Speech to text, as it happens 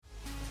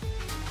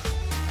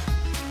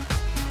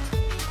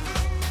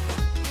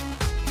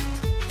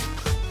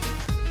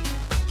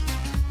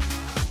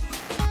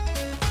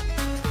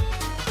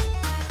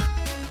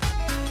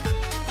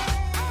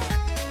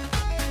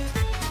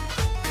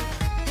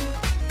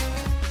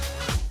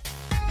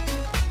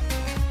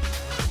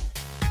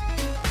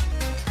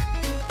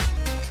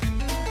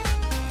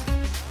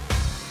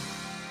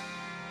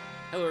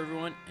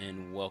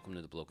welcome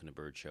to the Bloke and A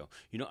Bird show.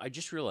 You know, I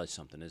just realized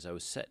something as I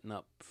was setting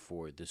up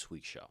for this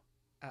week's show.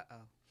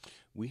 Uh-oh.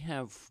 We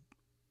have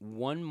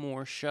one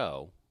more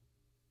show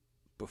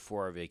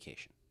before our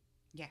vacation.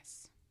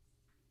 Yes.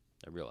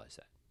 I realized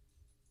that.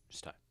 It's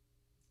time.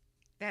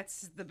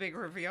 That's the big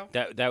reveal?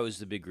 That was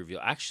the big reveal.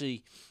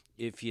 Actually,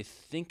 if you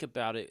think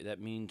about it, that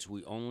means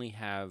we only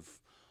have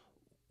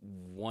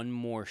one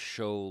more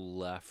show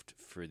left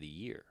for the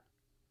year.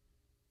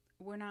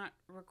 We're not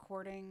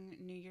recording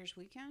New Year's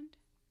weekend?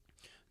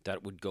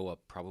 That would go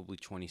up probably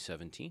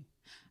 2017.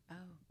 Oh,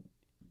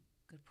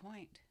 good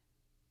point.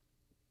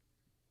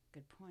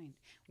 Good point.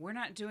 We're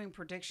not doing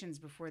predictions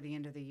before the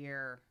end of the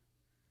year,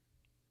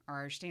 or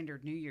our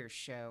standard New Year's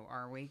show,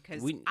 are we?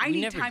 Because I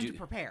need time to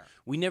prepare.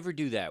 We never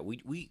do that.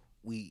 We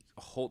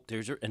hold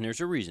there's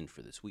a reason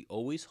for this. We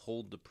always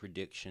hold the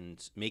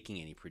predictions, making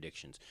any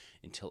predictions,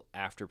 until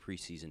after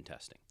preseason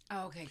testing.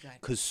 Oh, okay, good.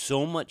 Because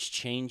so much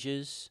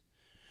changes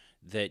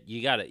that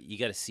you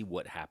gotta see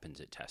what happens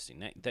at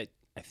testing. That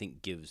I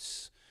think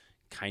gives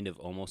kind of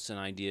almost an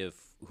idea of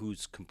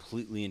who's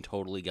completely and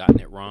totally gotten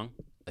it wrong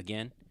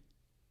again.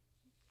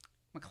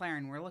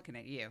 McLaren, we're looking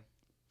at you.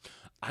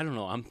 I don't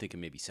know. I'm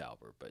thinking maybe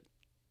Sauber, but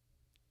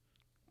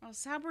well,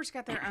 Sauber's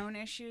got their own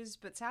issues,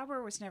 but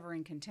Sauber was never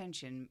in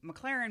contention.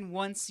 McLaren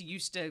once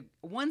used to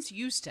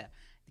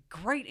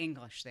great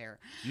English there.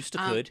 Used to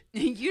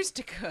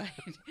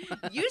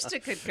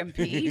could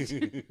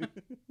compete.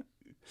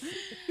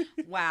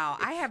 Wow,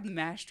 I have the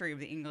mastery of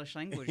the English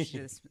language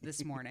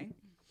this morning.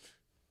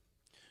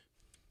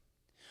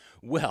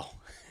 Well,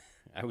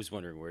 I was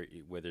wondering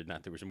whether or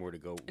not there was more to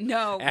go.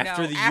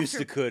 After used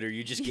to could, or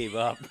you just gave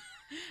up.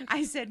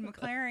 I said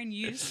McLaren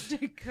used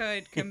to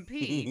could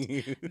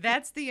compete.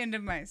 That's the end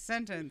of my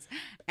sentence.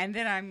 And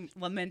then I'm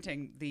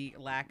lamenting the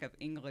lack of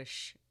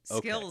English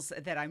skills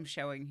that I'm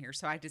showing here.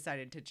 So I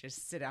decided to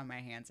just sit on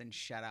my hands and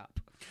shut up.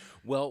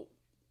 Well,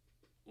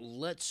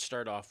 let's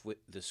start off with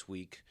this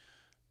week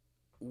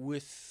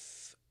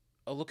with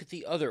a look at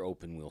the other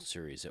open wheel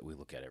series that we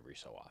look at every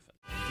so often.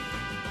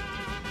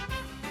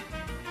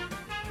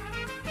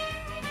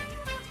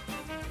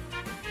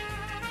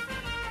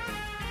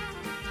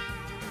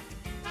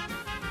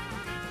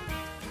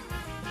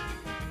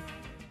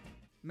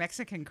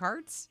 Mexican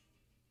carts?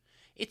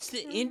 It's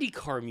the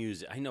Indycar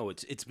music. I know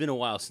it's been a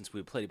while since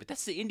we played it, but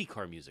that's the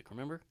Indycar music,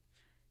 remember?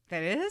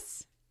 That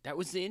is? That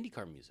was the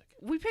Indycar music.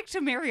 We picked a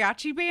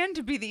mariachi band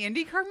to be the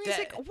Indycar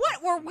music?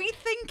 What were we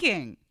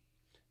thinking?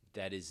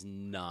 That is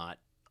not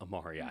a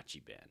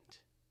mariachi band.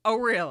 Oh,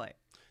 really?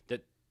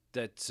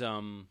 That's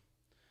the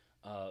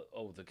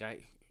guy.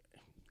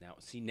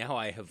 Now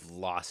I have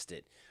lost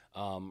it.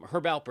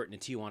 Herb Alpert and the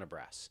Tijuana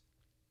Brass.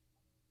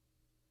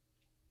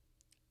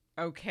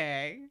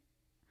 Okay.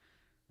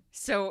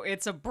 So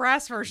it's a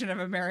brass version of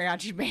a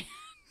mariachi band.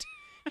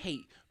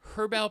 Hey,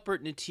 Herb Alpert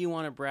and the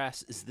Tijuana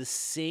Brass is the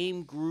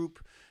same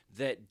group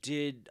that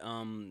did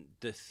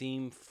the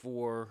theme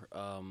for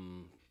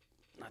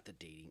not the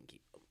dating game.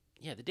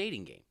 Yeah, the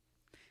dating game.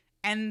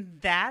 And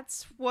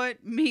that's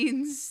what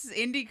means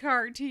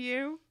IndyCar to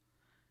you?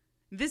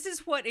 This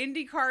is what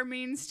IndyCar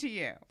means to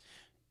you?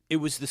 It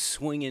was the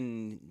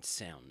swinging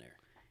sound there.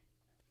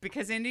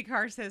 Because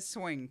IndyCar says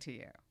swing to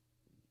you?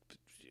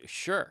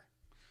 Sure.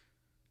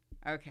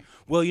 Okay.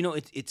 Well,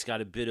 it's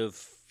got a bit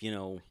of,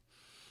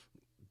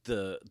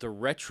 the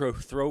retro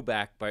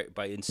throwback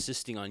by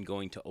insisting on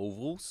going to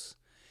ovals.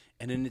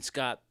 And then it's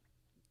got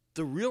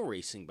the real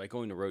racing by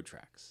going to road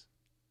tracks.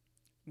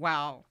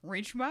 Wow.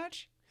 Reach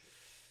much?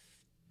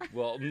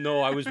 Well, no,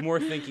 I was more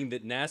thinking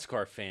that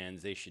NASCAR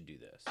fans, they should do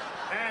this.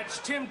 That's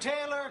Tim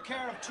Taylor,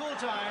 care of Tool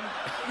Time.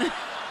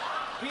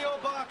 P.O.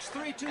 Box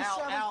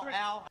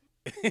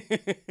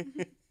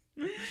 3273.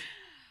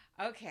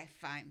 Okay,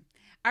 fine.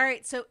 All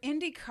right, so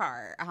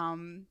IndyCar,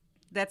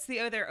 that's the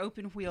other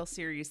open wheel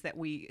series that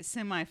we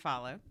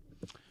semi-follow.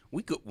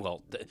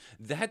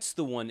 That's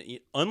the one,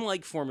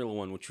 unlike Formula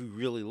One, which we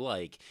really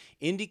like,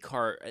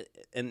 IndyCar,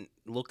 and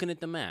looking at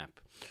the map,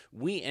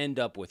 we end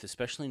up with,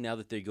 especially now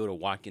that they go to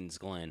Watkins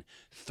Glen,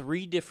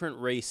 3 different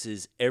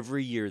races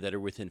every year that are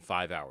within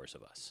 5 hours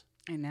of us.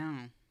 I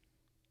know.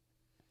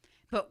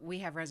 But we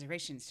have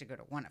reservations to go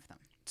to one of them.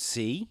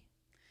 See?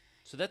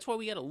 So that's why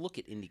we got to look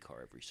at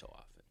IndyCar every so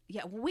often.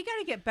 Yeah, well, we got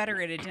to get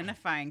better at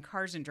identifying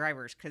cars and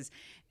drivers because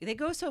they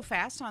go so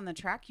fast on the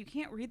track, you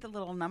can't read the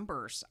little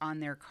numbers on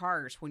their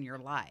cars when you're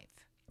live.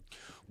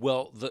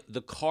 Well,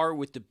 the car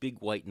with the big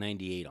white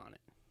 98 on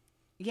it.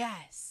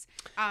 Yes.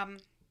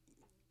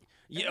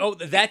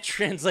 That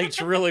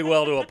translates really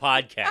well to a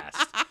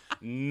podcast.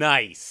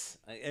 Nice.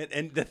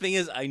 And the thing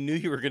is, I knew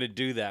you were going to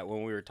do that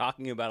when we were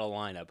talking about a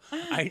lineup.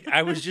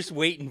 I was just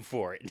waiting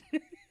for it.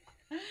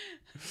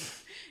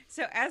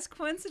 So as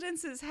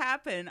coincidences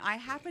happen, I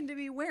happen to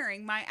be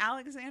wearing my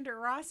Alexander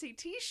Rossi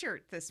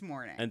t-shirt this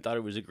morning. And thought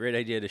it was a great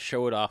idea to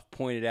show it off,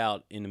 point it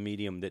out in a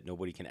medium that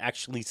nobody can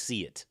actually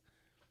see it.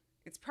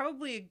 It's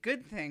probably a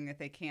good thing that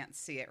they can't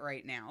see it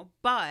right now,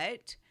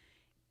 but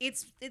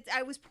it's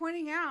I was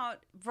pointing out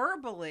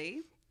verbally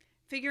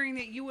figuring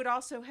that you would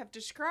also have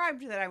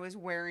described that I was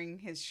wearing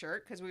his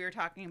shirt because we were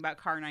talking about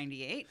Car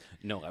 98.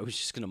 No, I was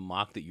just going to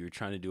mock that you were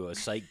trying to do a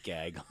sight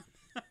gag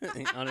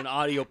on an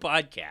audio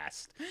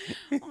podcast.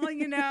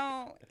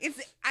 Well,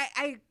 it's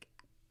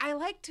I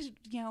like to,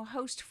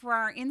 host for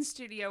our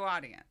in-studio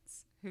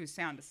audience who's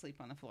sound asleep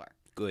on the floor.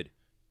 Good.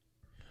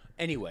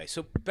 Anyway,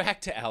 so back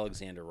to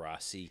Alexander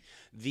Rossi,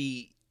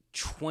 the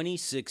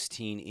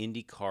 2016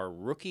 IndyCar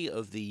Rookie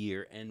of the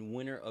Year and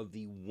winner of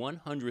the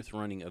 100th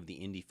running of the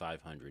Indy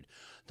 500.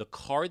 The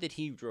car that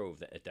he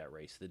drove at that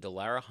race, the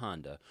Dallara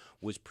Honda,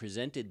 was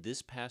presented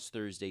this past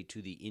Thursday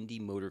to the Indy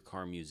Motor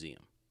Car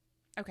Museum.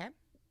 Okay.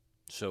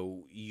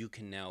 So you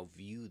can now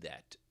view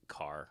that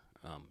car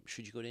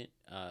should you go to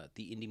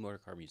the Indy Motor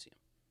Car Museum.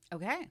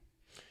 Okay.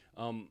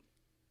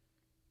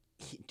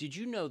 Did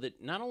you know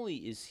that not only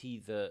is he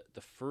the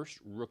first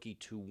rookie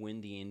to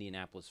win the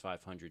Indianapolis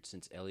 500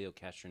 since Elio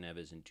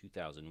Castroneves in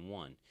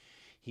 2001,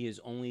 he is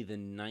only the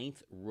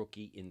 9th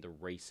rookie in the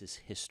race's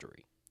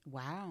history.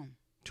 Wow.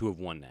 To have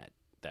won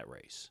that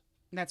race.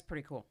 That's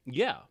pretty cool.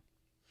 Yeah.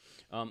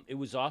 It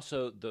was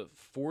also the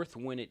 4th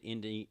win at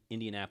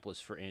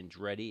Indianapolis for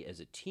Andretti as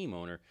a team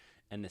owner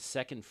and the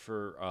 2nd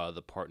for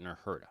the partner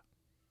Herta.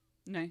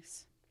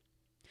 Nice.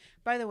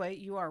 By the way,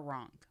 you are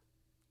wrong.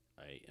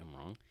 I am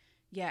wrong?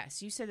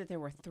 Yes, you said that there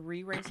were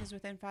 3 races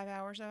within 5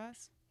 hours of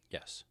us.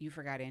 Yes. You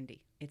forgot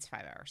Indy. It's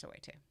 5 hours away,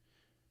 too.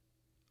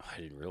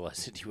 I didn't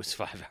realize that he was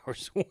 5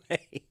 hours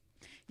away.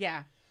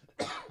 Yeah.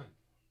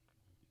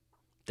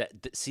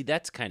 See,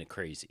 that's kind of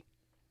crazy.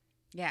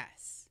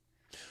 Yes.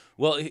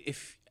 Well,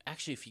 if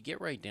you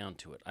get right down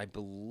to it, I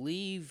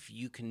believe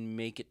you can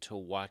make it to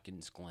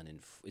Watkins Glen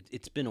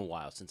it's been a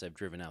while since I've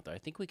driven out there. I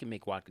think we can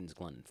make Watkins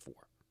Glen in 4.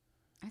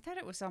 I thought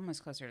it was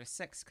almost closer to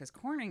 6 because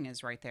Corning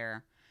is right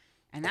there,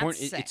 and that's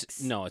 6.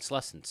 It's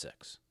less than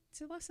 6.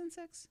 Is it less than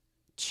 6?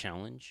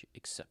 Challenge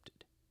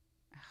accepted.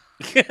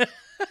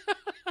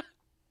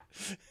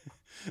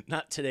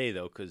 Not today,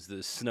 though, because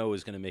the snow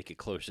is going to make it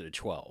closer to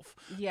 12.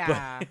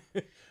 Yeah.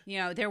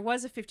 There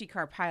was a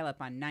 50-car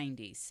pileup on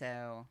 90,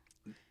 so...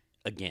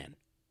 Again.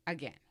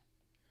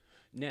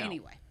 Now,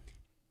 anyway,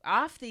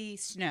 off the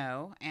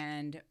snow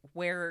and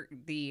where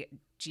the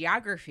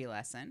geography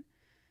lesson.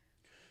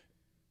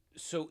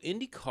 So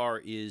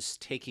IndyCar is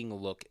taking a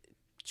look,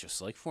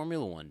 just like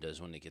Formula One does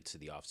when it gets to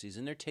the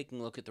offseason. They're taking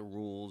a look at the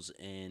rules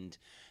and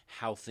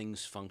how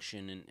things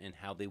function and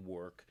how they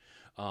work.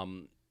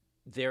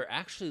 They're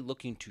actually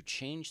looking to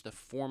change the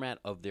format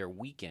of their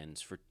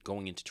weekends for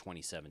going into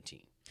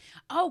 2017.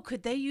 Oh,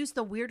 could they use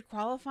the weird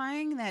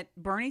qualifying that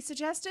Bernie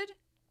suggested?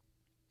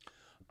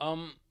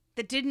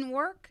 That didn't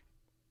work?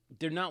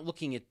 They're not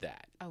looking at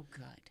that. Oh,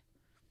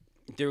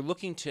 good. They're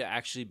looking to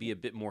actually be a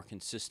bit more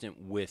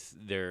consistent with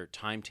their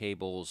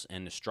timetables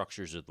and the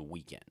structures of the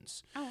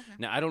weekends. Oh, okay.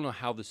 Now, I don't know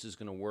how this is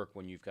going to work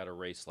when you've got a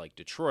race like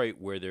Detroit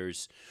where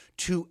there's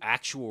 2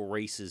 actual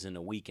races in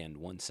a weekend,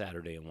 one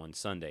Saturday and one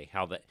Sunday,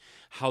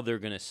 how they're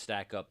going to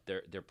stack up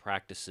their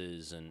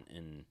practices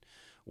and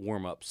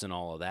warm-ups and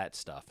all of that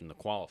stuff and the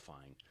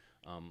qualifying.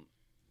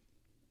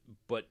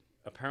 But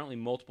apparently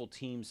multiple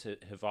teams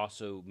have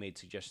also made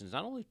suggestions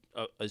not only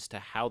as to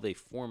how they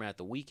format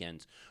the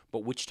weekends,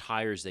 but which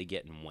tires they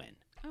get and when.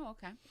 Oh,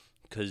 okay.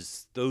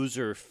 Because those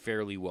are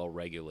fairly well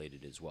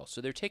regulated as well.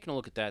 So they're taking a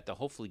look at that. They'll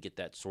hopefully get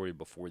that sorted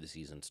before the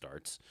season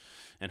starts.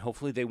 And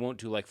hopefully they won't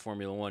do like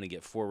Formula One and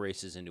get 4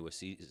 races into the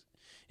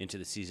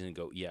season and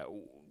go, yeah,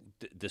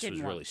 this was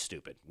really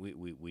stupid.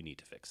 We need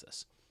to fix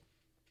this.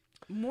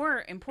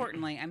 More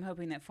importantly, I'm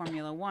hoping that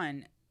Formula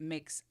One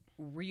makes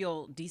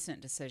real decent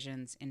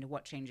decisions into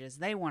what changes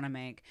they want to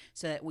make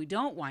so that we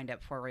don't wind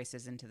up 4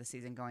 races into the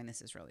season going,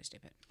 this is really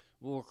stupid.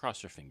 We'll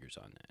cross our fingers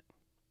on that.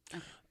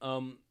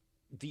 Okay.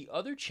 The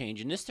other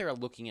change, and this they're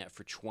looking at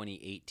for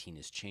 2018,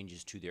 is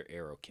changes to their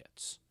aero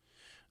kits.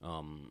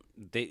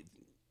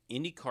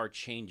 IndyCar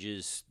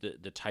changes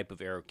the type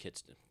of aero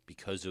kits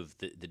because of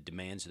the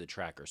demands of the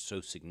track are so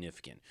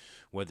significant.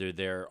 Whether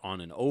they're on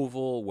an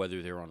oval,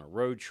 whether they're on a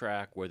road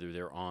track, whether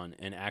they're on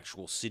an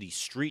actual city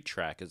street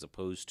track as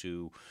opposed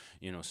to,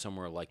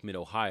 somewhere like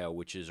Mid-Ohio,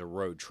 which is a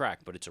road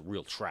track, but it's a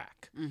real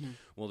track. Mm-hmm.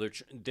 Well,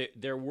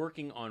 they're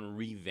working on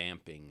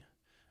revamping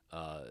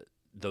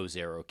those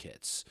aero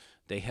kits.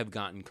 They have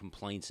gotten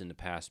complaints in the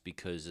past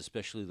because,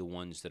 especially the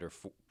ones that are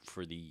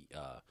for the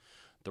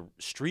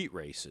street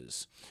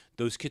races,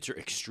 those kits are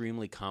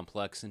extremely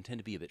complex and tend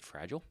to be a bit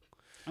fragile.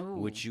 Ooh.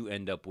 Which you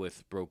end up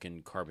with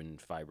broken carbon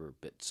fiber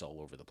bits all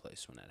over the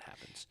place when that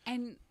happens.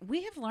 And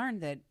we have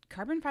learned that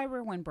carbon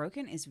fiber, when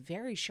broken, is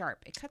very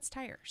sharp. It cuts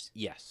tires.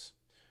 Yes.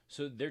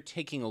 So they're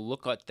taking a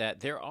look at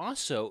that. They're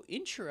also,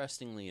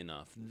 interestingly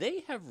enough,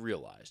 they have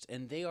realized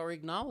and they are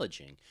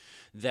acknowledging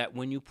that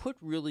when you put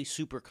really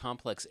super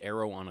complex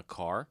aero on a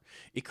car,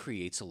 it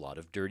creates a lot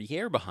of dirty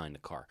air behind the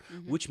car,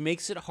 which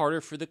makes it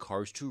harder for the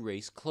cars to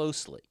race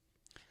closely.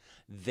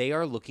 They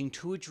are looking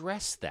to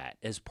address that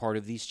as part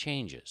of these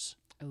changes.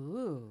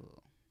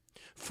 Ooh.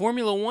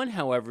 Formula One,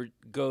 however,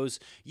 goes,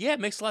 yeah, it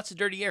makes lots of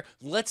dirty air.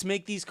 Let's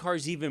make these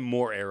cars even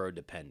more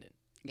aero-dependent.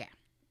 Yeah.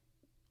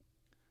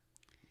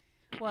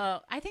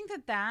 Well, I think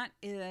that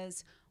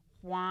is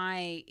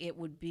why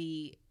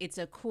it's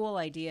a cool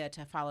idea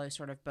to follow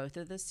sort of both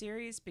of the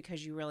series,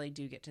 because you really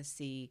do get to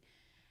see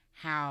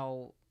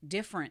how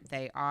different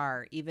they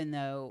are, even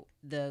though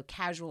the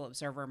casual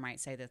observer might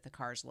say that the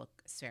cars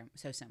look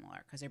so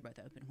similar because they're both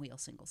open wheel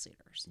single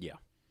seaters. Yeah.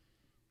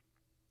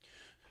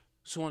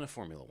 So on to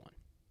Formula One.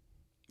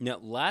 Now,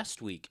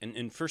 last week,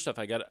 and first off,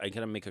 I got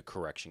to make a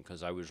correction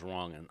because I was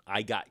wrong and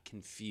I got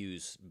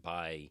confused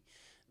by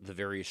the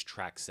various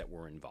tracks that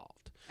were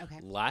involved. Okay.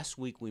 Last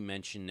week we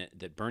mentioned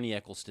that Bernie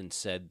Eccleston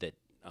said that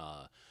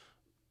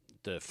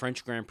the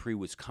French Grand Prix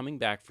was coming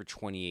back for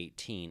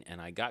 2018, and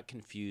I got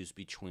confused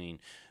between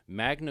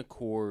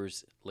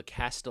Magny-Cours, Le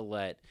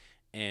Castellet,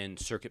 and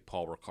Circuit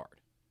Paul Ricard.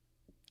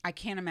 I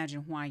can't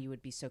imagine why you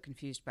would be so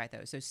confused by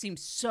those. Those seem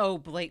so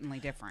blatantly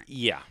different.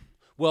 Yeah.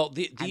 Well,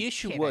 the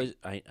issue kidding. was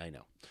I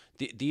know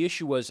the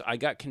issue was I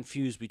got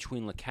confused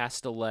between Le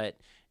Castellet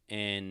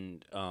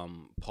and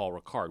Paul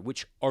Ricard,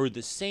 which are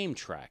the same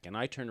track, and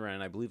I turned around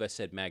and I believe I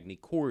said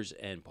Magny-Cours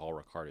and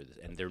Paul Ricard,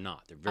 and they're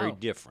not. They're very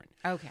different.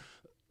 Okay.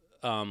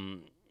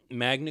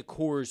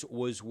 Magny-Cours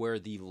was where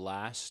the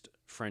last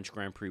French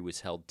Grand Prix was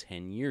held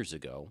 10 years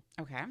ago.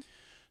 Okay.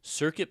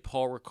 Circuit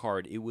Paul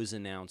Ricard, it was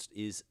announced,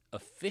 is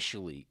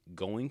officially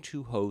going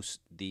to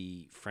host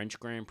the French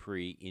Grand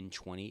Prix in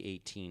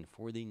 2018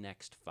 for the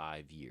next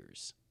 5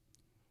 years.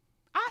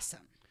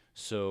 Awesome.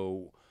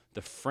 So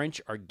the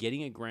French are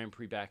getting a Grand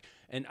Prix back.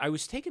 And I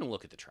was taking a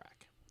look at the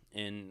track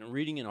and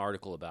reading an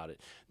article about it.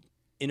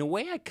 In a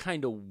way, I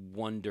kind of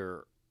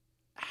wonder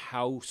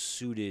how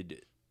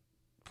suited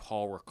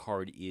Paul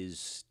Ricard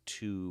is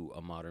to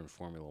a modern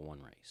Formula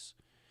One race.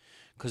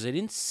 Because I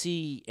didn't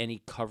see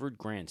any covered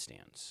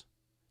grandstands.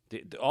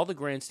 All the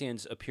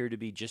grandstands appear to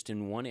be just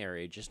in one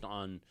area, just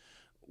on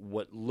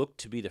what looked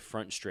to be the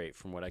front straight,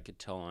 from what I could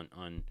tell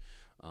on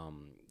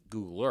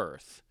Google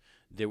Earth.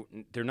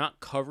 They're not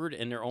covered,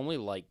 and they're only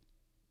like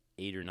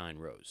 8 or 9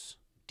 rows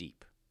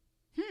deep.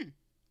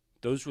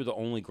 Those were the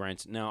only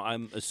grandstands. Now,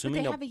 I'm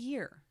assuming but they have a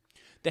year.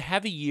 They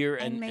have a year.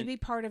 And maybe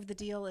part of the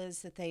deal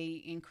is that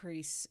they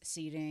increase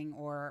seating,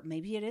 or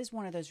maybe it is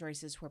one of those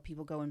races where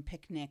people go and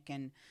picnic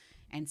and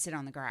sit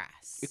on the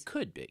grass. It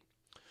could be.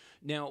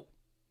 Now,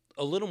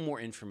 a little more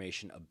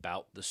information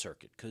about the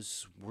circuit,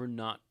 because we're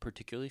not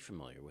particularly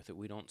familiar with it.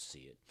 We don't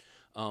see it.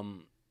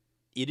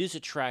 It is a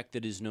track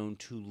that is known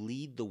to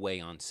lead the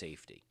way on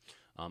safety.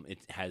 It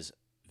has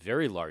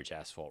very large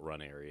asphalt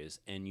run areas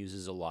and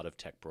uses a lot of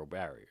Tech Pro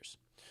barriers.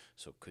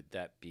 So could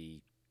that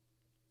be,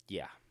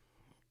 yeah,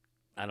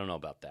 I don't know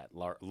about that.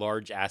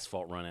 Large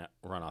asphalt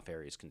runoff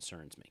areas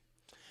concerns me.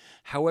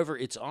 However,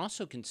 it's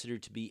also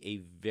considered to be a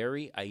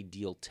very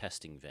ideal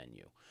testing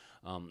venue.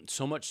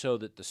 So much so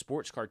that the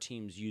sports car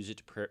teams use it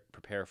to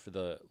prepare for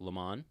the Le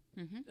Mans.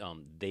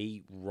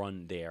 They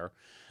run there.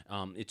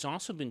 It's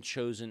also been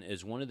chosen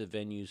as one of the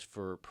venues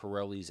for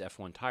Pirelli's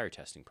F1 tire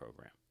testing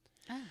program.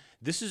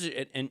 This is,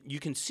 and you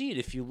can see it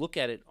if you look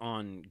at it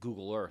on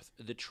Google Earth.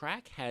 The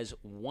track has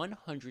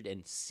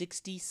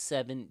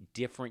 167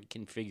 different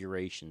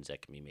configurations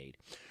that can be made,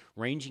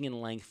 ranging in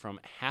length from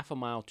half a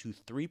mile to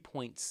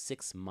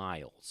 3.6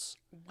 miles.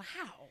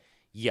 Wow.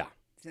 Yeah.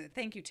 So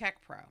thank you,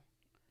 Tech Pro.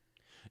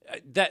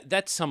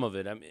 That's some of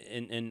it,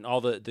 and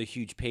all the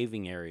huge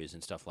paving areas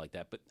and stuff like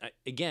that. But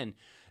again,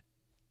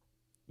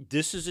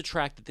 this is a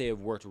track that they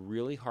have worked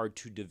really hard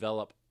to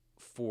develop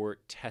for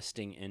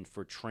testing and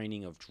for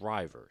training of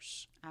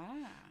drivers.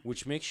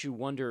 Which makes you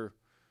wonder,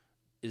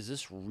 is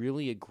this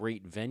really a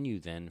great venue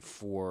then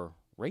for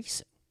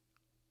racing?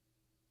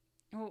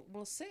 Well,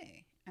 we'll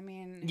see. I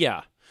mean...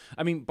 Yeah.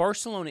 I mean,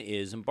 Barcelona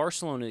is, and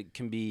Barcelona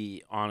can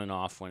be on and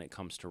off when it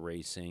comes to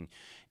racing.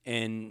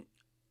 And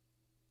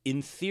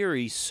in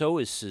theory, so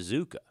is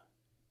Suzuka.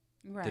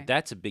 Right.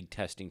 That's a big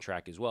testing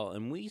track as well.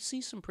 And we see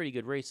some pretty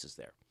good races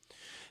there.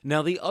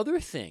 Now, the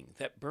other thing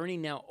that Bernie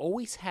now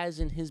always has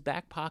in his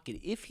back pocket,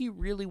 if he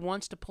really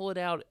wants to pull it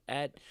out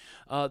at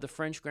the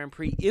French Grand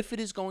Prix, if it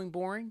is going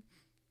boring,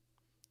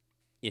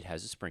 it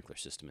has a sprinkler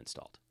system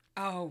installed.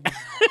 Oh.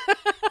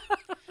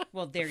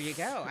 Well, there you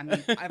go. I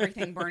mean,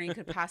 everything Bernie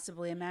could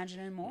possibly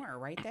imagine and more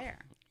right there.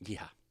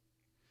 Yeah.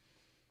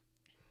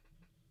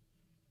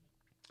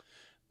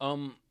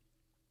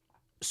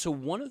 So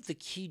one of the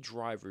key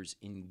drivers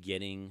in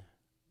getting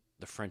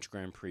the French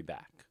Grand Prix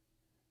back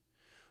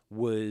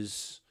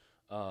was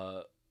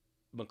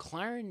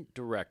McLaren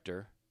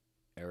director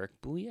Eric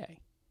Boulier.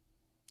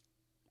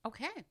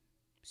 Okay.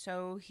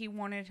 So he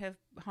wanted a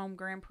home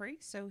Grand Prix,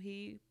 so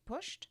he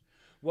pushed?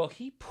 Well,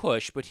 he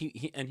pushed, but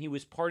he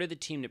was part of the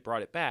team that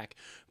brought it back.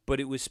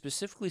 But it was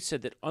specifically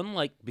said that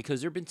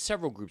because there have been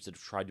several groups that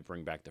have tried to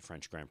bring back the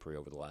French Grand Prix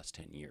over the last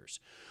 10 years.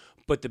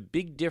 But the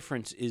big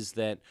difference is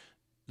that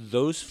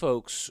those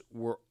folks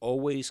were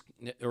always,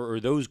 or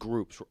those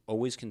groups were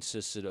always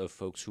consisted of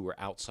folks who were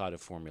outside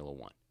of Formula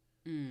One.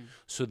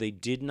 So they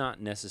did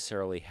not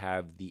necessarily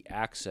have the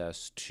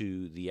access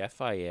to the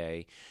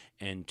FIA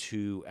and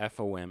to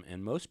FOM,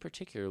 and most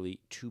particularly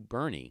to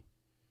Bernie,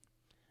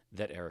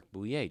 that Eric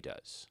Boulier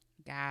does.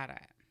 Got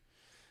it.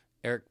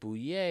 Eric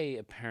Bouillet,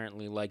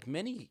 apparently, like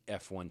many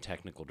F1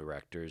 technical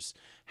directors,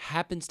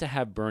 happens to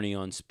have Bernie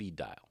on speed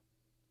dial.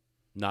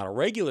 Not a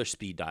regular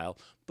speed dial,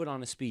 but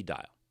on a speed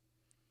dial,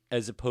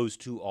 as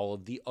opposed to all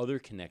of the other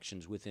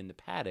connections within the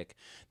paddock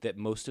that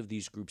most of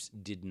these groups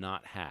did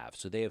not have.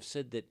 So they have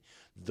said that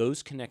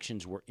those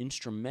connections were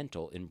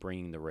instrumental in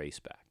bringing the race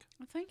back.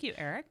 Well, thank you,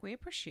 Eric. We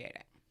appreciate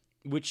it.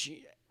 Which,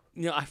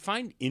 I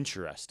find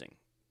interesting.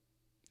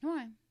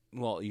 Why?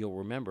 Well, you'll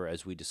remember,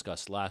 as we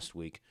discussed last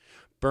week,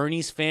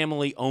 Bernie's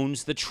family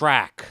owns the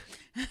track.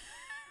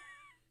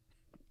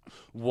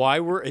 Why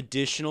were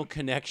additional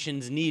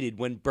connections needed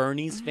when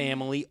Bernie's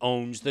family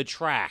owns the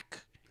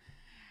track?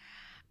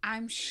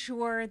 I'm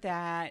sure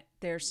that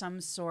there's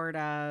some sort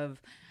of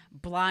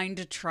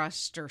blind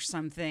trust or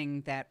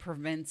something that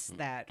prevents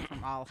that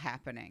from all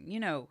happening. You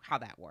know how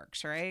that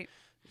works, right?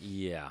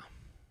 Yeah.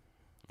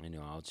 I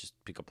know. I'll just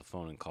pick up the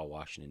phone and call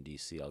Washington,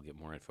 D.C. I'll get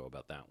more info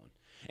about that one.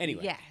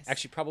 Anyway, yes.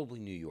 Actually, probably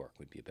New York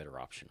would be a better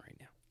option right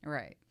now.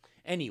 Right.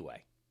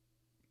 Anyway,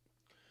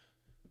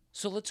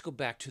 so let's go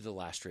back to the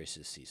last race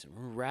of the season.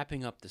 We're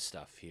wrapping up the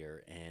stuff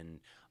here, and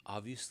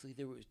obviously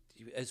there was,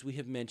 as we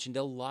have mentioned,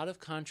 a lot of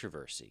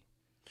controversy.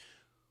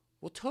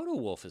 Well, Toto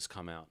Wolff has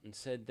come out and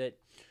said that,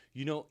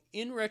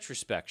 in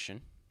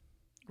retrospection...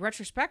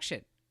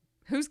 Retrospection?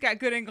 Who's got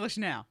good English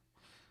now?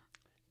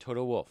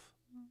 Toto Wolff.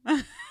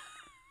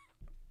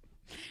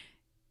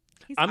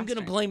 I'm going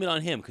to blame it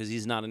on him because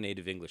he's not a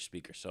native English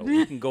speaker. So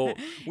we can go.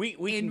 We can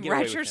get away with him. In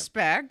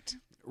retrospect,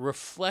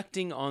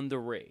 reflecting on the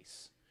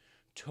race,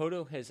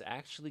 Toto has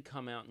actually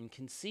come out and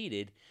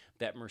conceded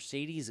that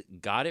Mercedes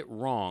got it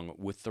wrong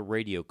with the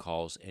radio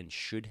calls and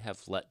should have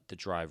let the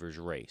drivers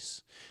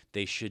race.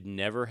 They should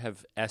never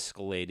have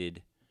escalated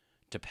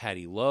to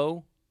Paddy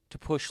Lowe to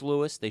push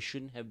Lewis. They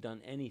shouldn't have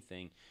done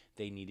anything.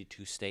 They needed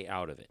to stay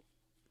out of it.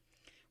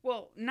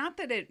 Well, not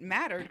that it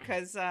mattered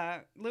because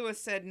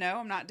Lewis said, no,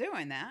 I'm not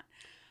doing that.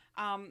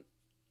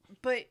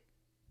 But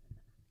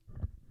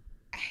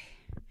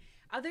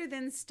other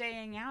than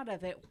staying out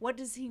of it, what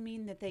does he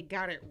mean that they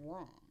got it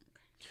wrong?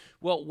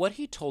 Well, what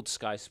he told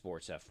Sky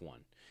Sports F1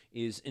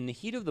 is in the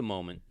heat of the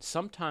moment,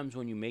 sometimes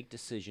when you make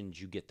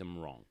decisions, you get them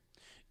wrong.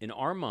 In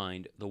our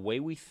mind, the way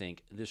we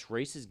think, this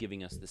race is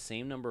giving us the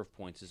same number of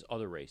points as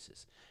other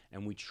races,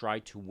 and we try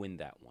to win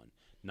that one,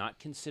 not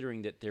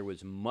considering that there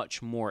was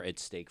much more at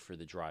stake for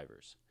the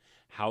drivers.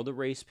 How the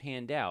race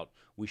panned out,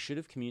 we should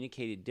have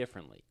communicated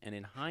differently, and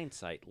in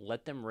hindsight,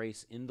 let them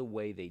race in the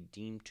way they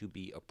deemed to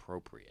be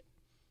appropriate.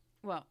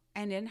 Well,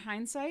 and in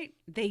hindsight,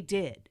 they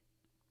did.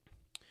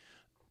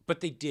 But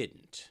they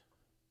didn't.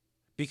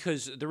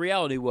 Because the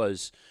reality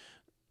was,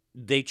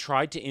 they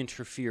tried to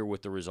interfere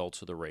with the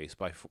results of the race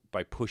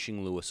by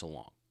pushing Lewis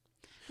along.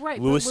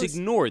 Right. Lewis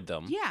ignored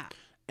them. Yeah.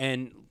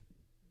 And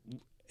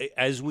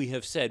as we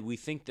have said, we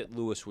think that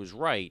Lewis was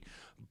right.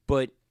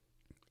 But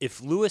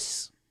if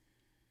Lewis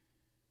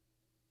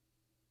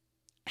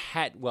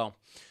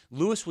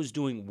Lewis was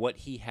doing what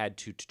he had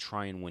to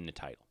try and win the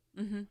title.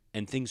 Mm-hmm.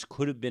 And things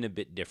could have been a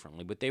bit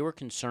differently. But they were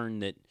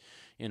concerned that,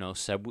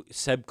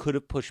 Seb could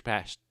have pushed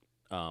past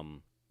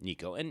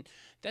Nico. And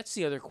that's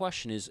the other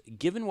question is,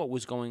 given what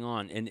was going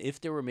on, and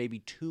if there were maybe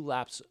 2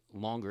 laps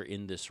longer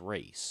in this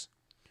race,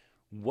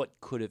 what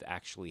could have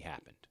actually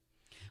happened?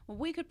 Well,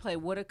 we could play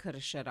woulda, coulda,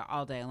 shoulda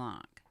all day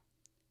long.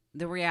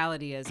 The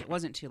reality is it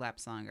wasn't 2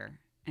 laps longer,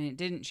 and it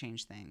didn't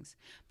change things.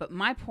 But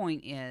my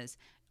point is,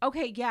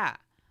 okay, yeah,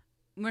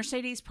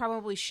 Mercedes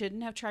probably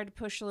shouldn't have tried to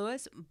push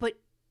Lewis, but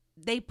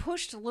they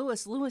pushed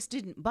Lewis. Lewis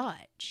didn't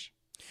budge.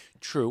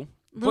 True.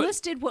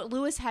 Lewis did what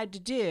Lewis had to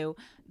do.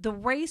 The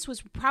race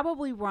was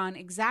probably run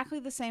exactly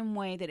the same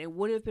way that it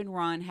would have been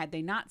run had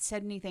they not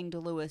said anything to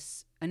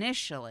Lewis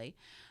initially.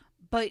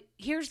 But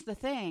here's the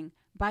thing.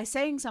 By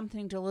saying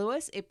something to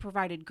Lewis, it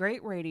provided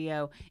great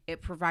radio.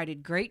 It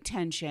provided great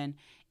tension.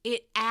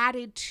 It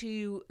added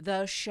to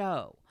the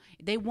show.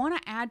 They want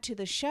to add to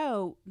the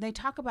show. They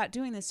talk about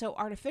doing this so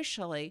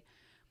artificially.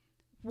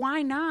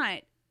 Why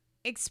not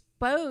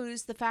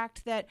expose the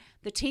fact that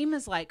the team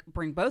is like,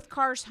 bring both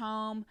cars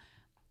home,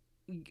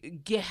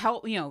 get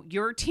help,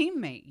 your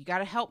teammate. You got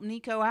to help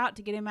Nico out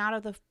to get him out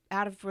of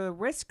the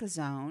risk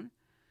zone.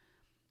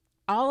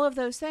 All of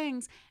those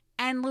things.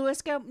 And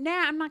Lewis go,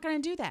 nah, I'm not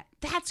going to do that.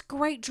 That's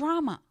great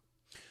drama.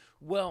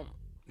 Well,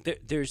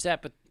 there's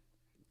that, but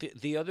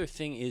the other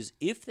thing is,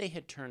 if they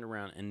had turned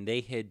around and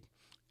they had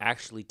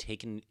actually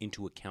taken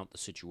into account the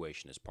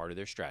situation as part of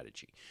their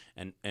strategy,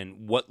 and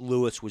what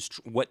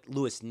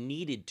Lewis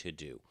needed to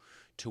do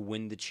to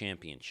win the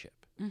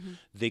championship, mm-hmm.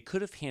 they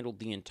could have handled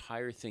the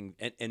entire thing,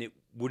 and it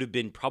would have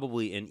been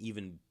probably an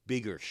even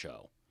bigger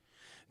show.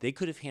 They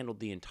could have handled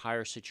the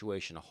entire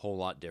situation a whole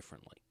lot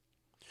differently.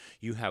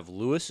 You have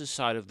Lewis's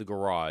side of the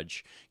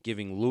garage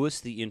giving Lewis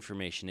the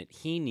information that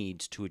he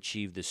needs to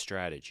achieve this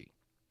strategy.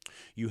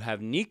 You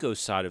have Nico's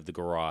side of the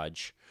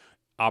garage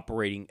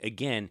operating,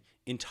 again,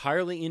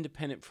 entirely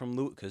independent from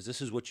Lewis, because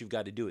this is what you've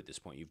got to do at this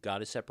point. You've got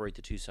to separate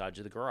the two sides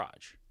of the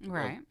garage.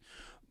 Right.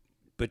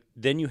 But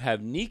then you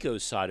have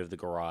Nico's side of the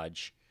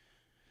garage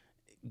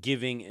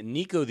giving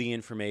Nico the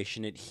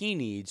information that he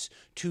needs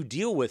to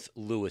deal with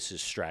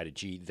Lewis's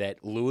strategy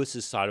that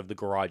Lewis's side of the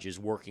garage is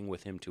working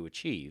with him to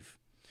achieve,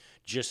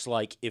 just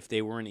like if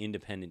they were an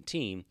independent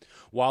team,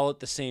 while at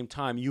the same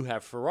time you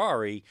have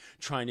Ferrari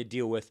trying to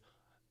deal with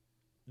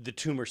the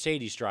two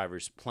Mercedes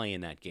drivers playing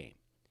that game.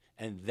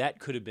 And that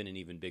could have been an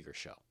even bigger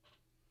show.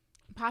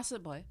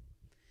 Possibly.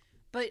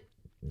 But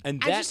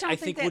and that, I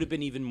think would have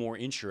been even more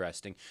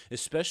interesting,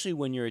 especially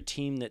when you're a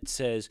team that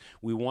says,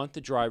 we want the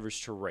drivers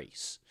to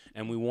race,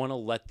 and we want to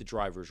let the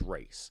drivers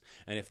race.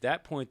 And if at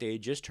that point they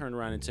had just turned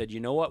around and said, you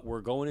know what, we're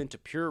going into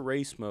pure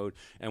race mode,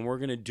 and we're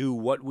going to do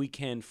what we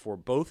can for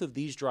both of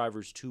these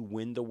drivers to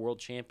win the world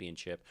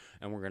championship,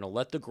 and we're going to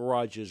let the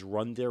garages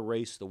run their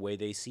race the way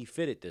they see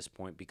fit at this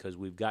point, because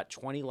we've got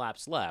 20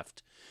 laps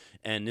left,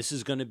 and this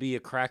is going to be a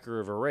cracker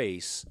of a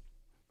race,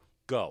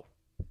 go.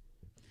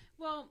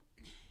 Well,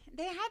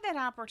 they had that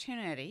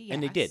opportunity, yes.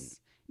 And they didn't.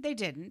 They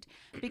didn't,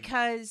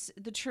 because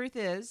the truth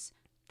is,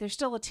 they're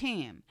still a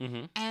team.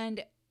 Mm-hmm.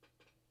 And,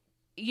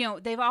 you know,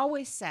 they've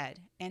always said,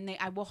 and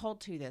I will hold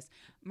to this,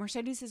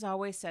 Mercedes has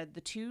always said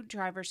the two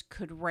drivers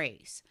could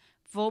race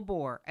full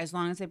bore as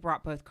long as they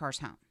brought both cars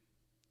home.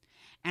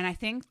 And I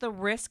think the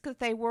risk that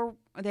they were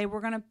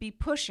going to be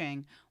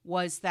pushing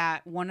was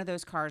that one of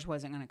those cars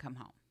wasn't going to come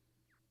home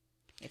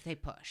if they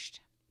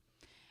pushed.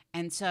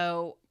 And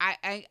so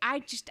I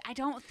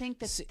don't think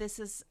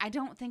that I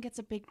don't think it's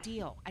a big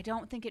deal. I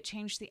don't think it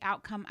changed the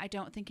outcome. I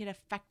don't think it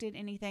affected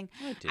anything.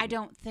 I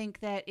don't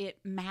think that it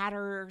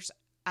matters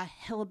a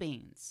hill of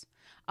beans,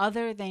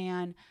 other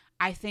than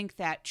I think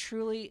that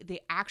truly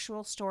the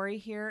actual story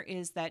here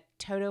is that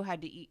Toto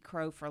had to eat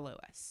crow for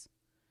Lewis.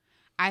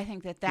 I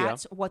think that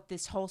that's what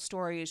this whole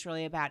story is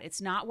really about. It's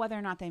not whether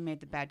or not they made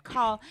the bad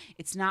call.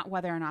 It's not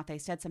whether or not they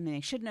said something they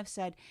shouldn't have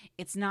said.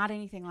 It's not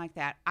anything like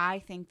that. I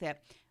think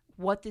that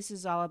what this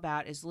is all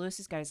about is Lewis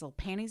has got his little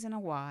panties in a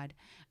wad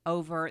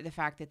over the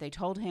fact that they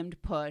told him to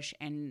push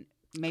and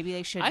maybe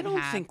they shouldn't have. I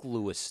don't think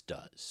Lewis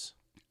does.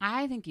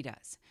 I think he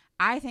does.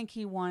 I think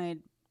he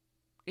wants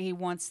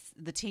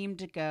the team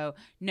to go,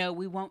 no,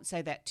 we won't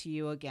say that to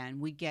you again.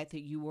 We get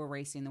that you were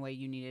racing the way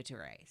you needed to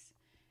race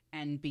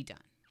and be done.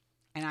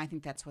 And I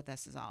think that's what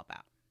this is all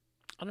about.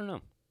 I don't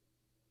know.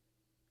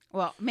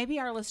 Well, maybe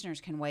our listeners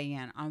can weigh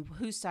in on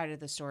whose side of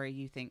the story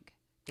you think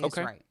is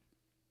right.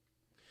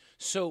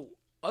 So,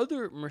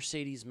 other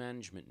Mercedes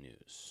management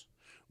news.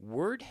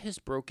 Word has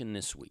broken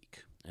this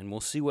week, and we'll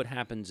see what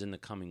happens in the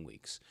coming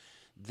weeks,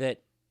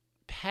 that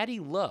Paddy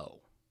Lowe,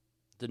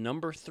 the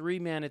number 3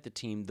 man at the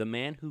team, the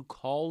man who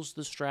calls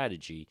the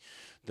strategy,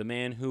 the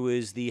man who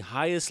is the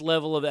highest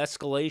level of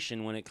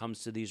escalation when it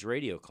comes to these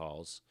radio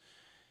calls,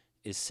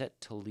 is set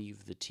to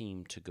leave the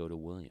team to go to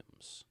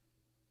Williams.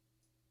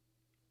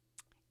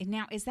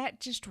 Now, is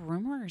that just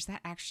rumor or is that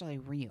actually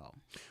real?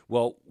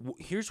 Well,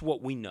 here's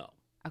what we know.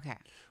 Okay.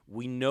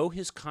 We know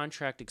his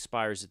contract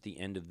expires at the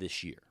end of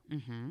this year.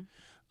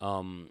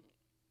 Mm-hmm.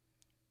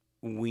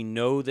 We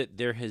know that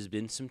there has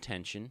been some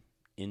tension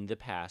in the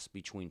past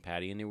between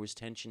Paddy, and there was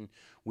tension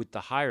with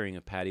the hiring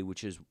of Paddy,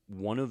 which is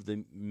one of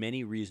the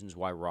many reasons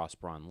why Ross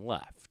Brawn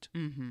left.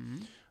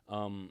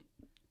 Mm-hmm.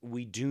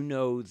 We do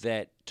know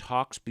that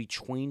talks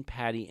between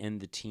Paddy and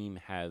the team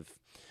have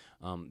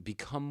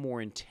become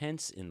more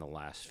intense in the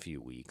last few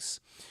weeks.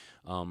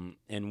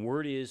 And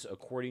word is,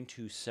 according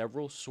to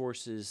several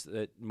sources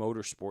that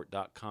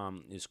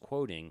motorsport.com is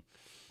quoting,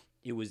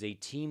 it was a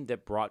team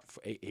that brought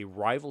a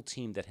rival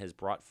team that has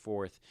brought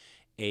forth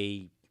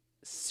a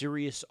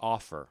serious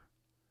offer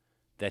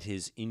that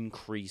has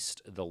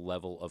increased the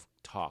level of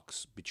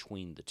talks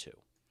between the two.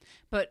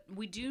 But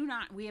we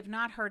have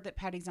not heard that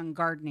Paddy's on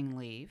gardening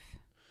leave.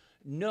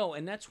 No,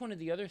 and that's one of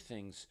the other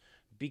things.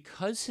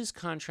 Because his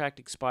contract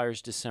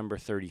expires December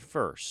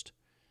 31st,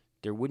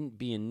 there wouldn't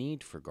be a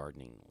need for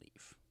gardening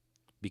leave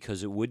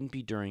because it wouldn't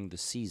be during the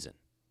season.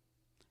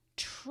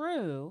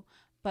 True,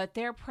 but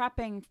they're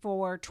prepping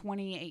for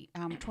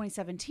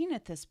 2017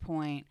 at this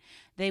point.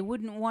 They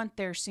wouldn't want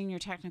their senior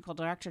technical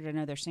director to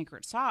know their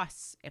secret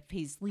sauce if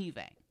he's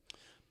leaving.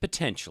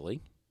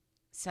 Potentially.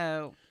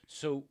 So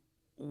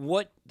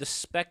what the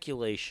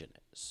speculation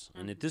is,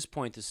 and at this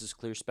point this is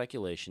clear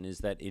speculation, is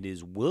that it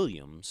is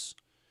Williams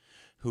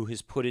who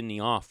has put in the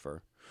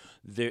offer.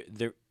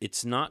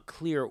 It's not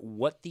clear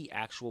what the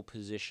actual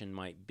position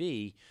might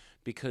be,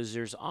 because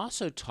there's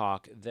also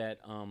talk that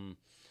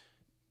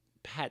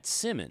Pat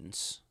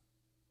Simmons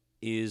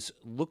is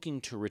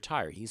looking to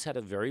retire. He's had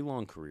a very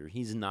long career.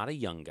 He's not a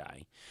young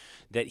guy.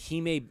 That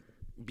he may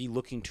be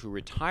looking to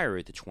retire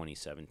at the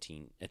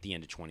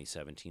end of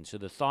 2017. So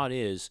the thought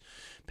is,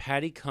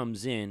 Paddy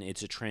comes in.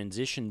 It's a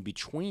transition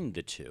between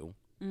the two,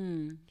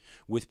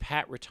 with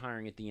Pat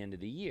retiring at the end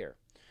of the year.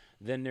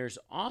 Then there's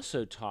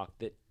also talk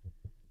that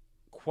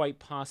quite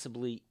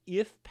possibly,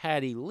 if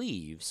Paddy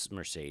leaves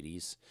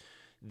Mercedes,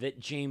 that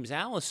James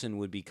Allison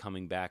would be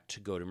coming back to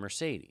go to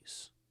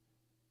Mercedes.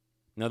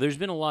 Now, there's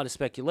been a lot of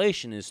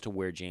speculation as to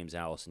where James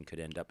Allison could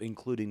end up,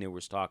 including there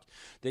was talk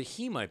that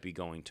he might be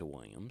going to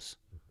Williams.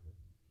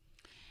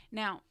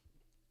 Now,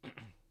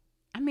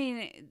 I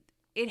mean,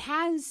 it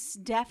has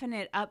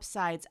definite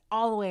upsides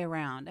all the way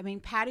around. I mean,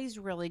 Paddy's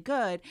really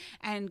good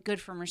and good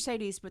for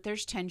Mercedes, but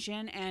there's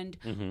tension. And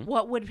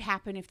what would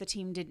happen if the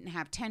team didn't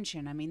have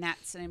tension? I mean,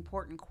 that's an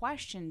important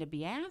question to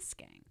be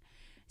asking.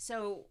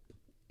 So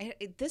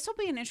this will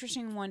be an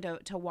interesting one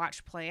to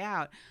watch play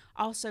out.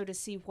 Also to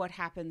see what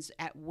happens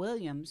at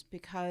Williams,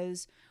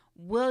 because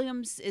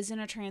Williams is in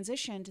a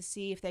transition to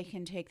see if they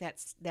can take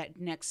that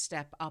next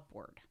step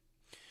upward.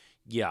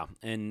 Yeah,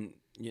 and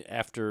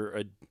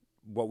after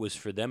what was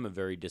for them a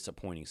very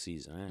disappointing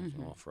season,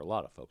 well, for a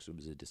lot of folks it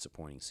was a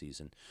disappointing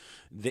season,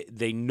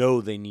 they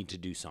know they need to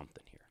do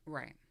something here.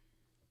 Right.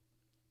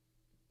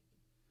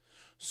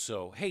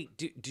 So, hey,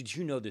 did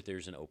you know that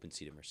there's an open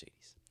seat at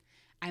Mercedes?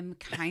 I'm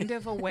kind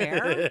of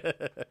aware.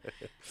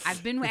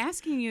 I've been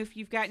asking you if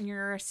you've gotten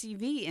your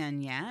CV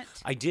in yet.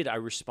 I did. I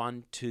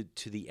responded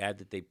to the ad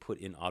that they put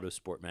in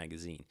Autosport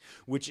magazine,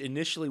 which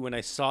initially when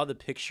I saw the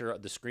picture,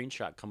 the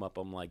screenshot come up,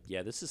 I'm like,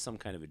 yeah, this is some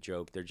kind of a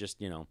joke. They're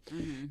just,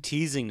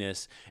 teasing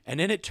this. And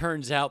then it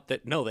turns out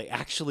that, no, they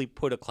actually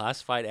put a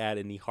classified ad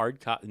in the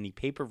in the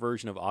paper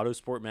version of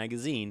Autosport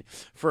magazine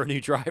for a new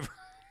driver.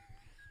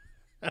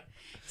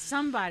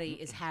 Somebody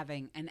is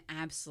having an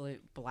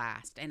absolute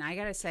blast. And I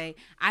got to say,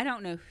 I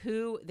don't know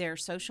who their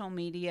social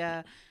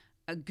media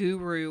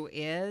guru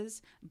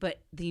is,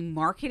 but the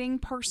marketing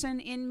person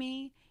in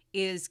me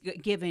is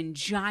giving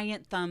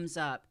giant thumbs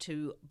up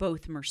to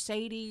both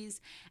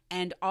Mercedes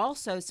and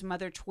also some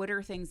other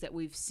Twitter things that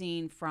we've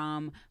seen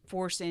from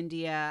Force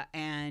India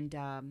and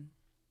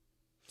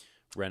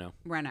Renault.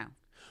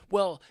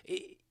 Well,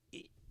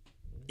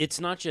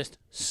 it's not just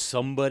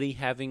somebody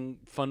having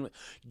fun.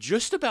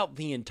 Just about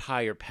the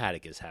entire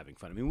paddock is having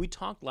fun. I mean, we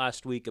talked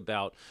last week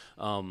about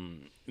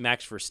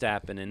Max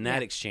Verstappen and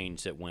that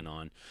exchange that went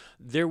on.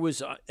 There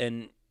was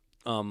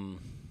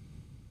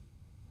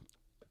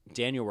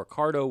Daniel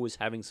Ricciardo was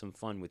having some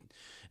fun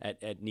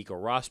at Nico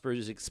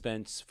Rosberg's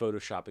expense,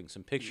 photoshopping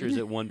some pictures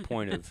at one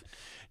point of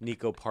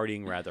Nico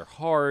partying rather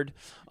hard.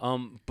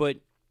 But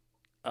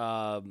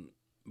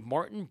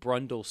Martin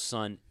Brundle's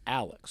son,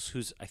 Alex,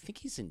 I think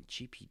he's in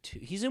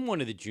GP2. He's in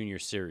one of the junior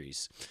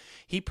series.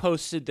 He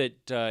posted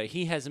that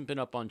he hasn't been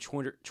up on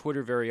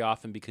Twitter very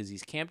often because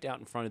he's camped out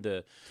in front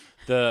of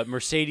the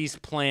Mercedes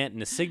plant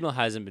and the signal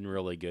hasn't been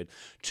really good.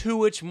 To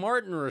which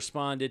Martin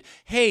responded,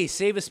 "Hey,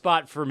 save a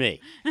spot for me."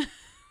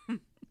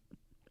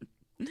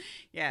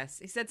 Yes,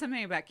 he said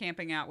something about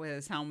camping out with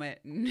his helmet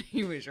and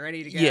he was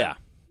ready to go. Yeah.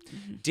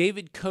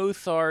 David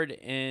Coulthard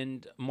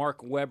and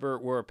Mark Webber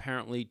were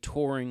apparently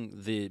touring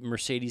the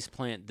Mercedes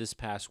plant this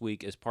past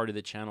week as part of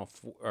the Channel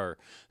 4, or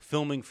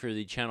filming for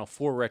the Channel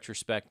 4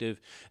 retrospective,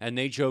 and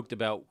they joked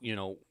about,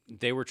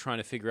 they were trying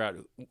to figure out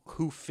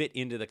who fit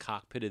into the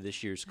cockpit of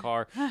this year's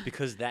car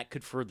because that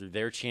could further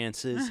their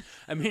chances.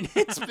 I mean,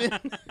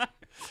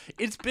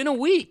 it's been a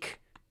week.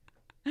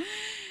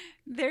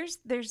 There's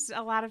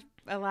a lot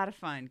of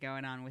fun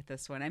going on with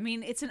this one. I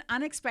mean, it's an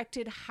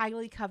unexpected,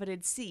 highly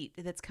coveted seat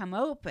that's come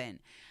open.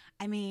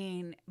 I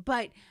mean,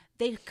 but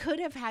they could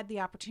have had the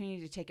opportunity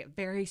to take it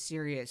very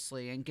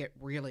seriously and get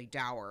really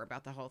dour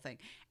about the whole thing.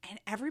 And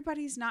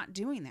everybody's not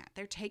doing that.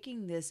 They're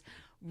taking this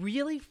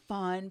really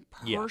fun,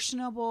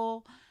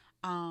 personable,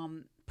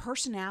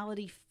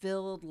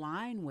 personality-filled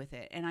line with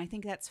it. And I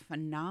think that's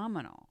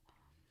phenomenal.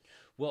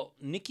 Well,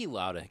 Niki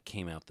Lauda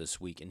came out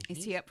this week. And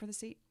is he up for the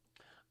seat?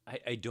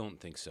 I don't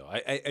think so.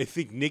 I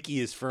think Niki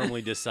has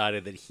firmly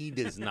decided that he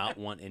does not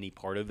want any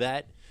part of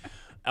that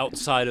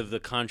outside of the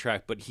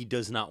contract, but he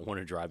does not want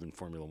to drive in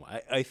Formula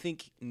One. I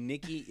think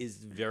Niki is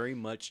very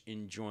much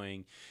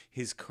enjoying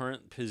his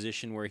current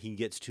position where he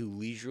gets to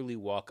leisurely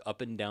walk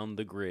up and down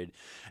the grid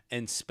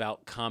and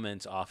spout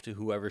comments off to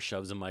whoever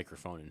shoves a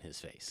microphone in his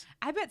face.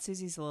 I bet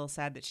Susie's a little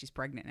sad that she's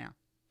pregnant now.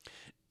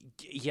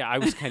 Yeah, I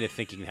was kind of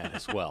thinking that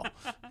as well.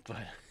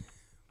 But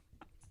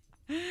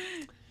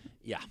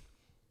yeah.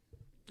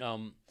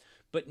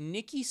 But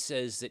Niki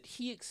says that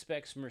he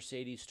expects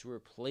Mercedes to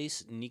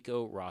replace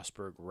Nico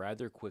Rosberg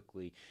rather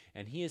quickly,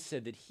 and he has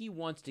said that he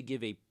wants to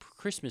give a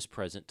Christmas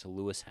present to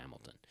Lewis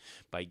Hamilton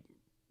by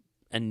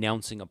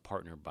announcing a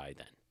partner by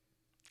then.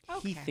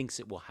 Okay. He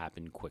thinks it will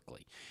happen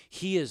quickly.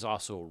 He is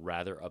also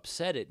rather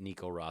upset at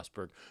Nico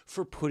Rosberg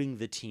for putting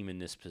the team in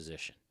this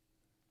position.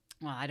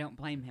 Well, I don't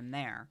blame him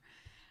there.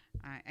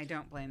 I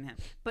don't blame him.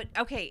 But,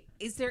 okay,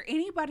 is there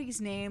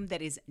anybody's name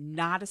that is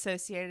not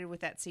associated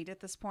with that seat at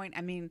this point?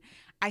 I mean,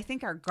 I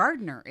think our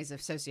gardener is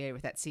associated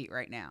with that seat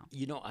right now.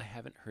 I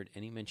haven't heard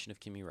any mention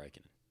of Kimi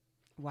Räikkönen.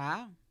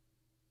 Wow.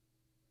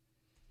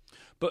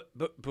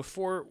 But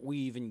before we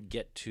even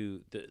get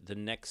to the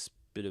next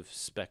bit of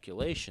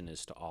speculation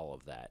as to all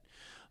of that,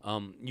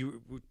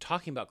 you were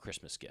talking about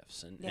Christmas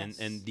gifts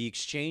and the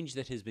exchange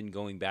that has been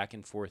going back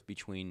and forth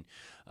between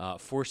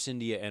Force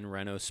India and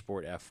Renault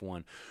Sport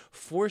F1.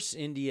 Force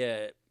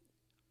India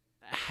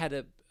had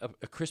a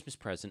Christmas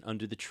present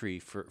under the tree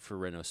for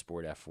Renault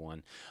Sport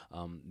F1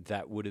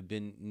 that would have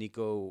been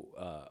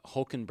Nico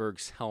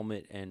Hülkenberg's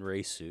helmet and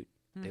race suit.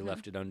 They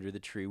left it under the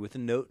tree with a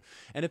note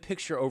and a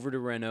picture over to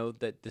Renault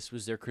that this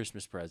was their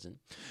Christmas present.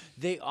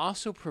 They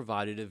also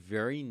provided a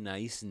very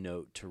nice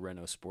note to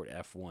Renault Sport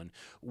F1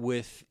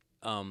 with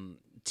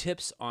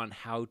tips on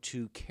how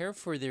to care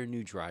for their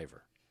new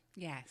driver.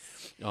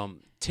 Yes.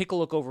 Take a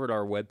look over at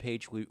our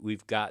webpage.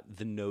 We've got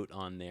the note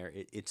on there.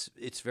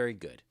 It's very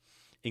good,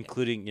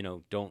 including,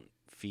 don't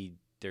feed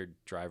their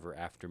driver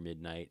after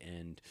midnight.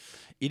 And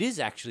it is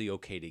actually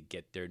okay to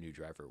get their new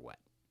driver wet.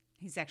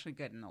 He's actually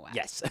good in the wet.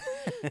 Yes.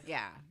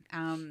 Yeah.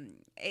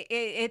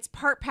 It's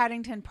part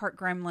Paddington, part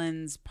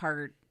Gremlins,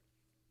 part,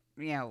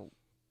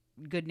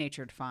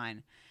 good-natured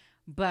fun.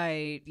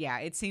 But, yeah,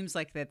 it seems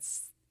like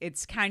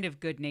it's kind of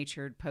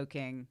good-natured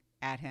poking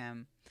at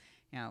him.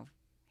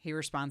 He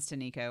responds to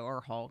Nico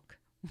or Hulk.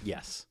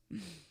 Yes.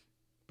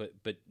 But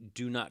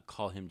do not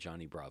call him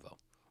Johnny Bravo.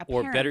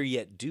 Or better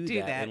yet, do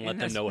that and let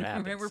them know what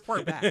happens.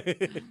 Report back.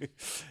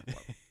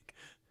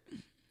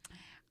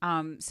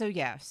 So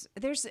yes,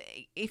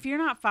 if you're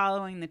not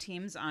following the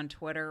teams on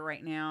Twitter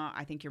right now,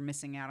 I think you're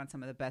missing out on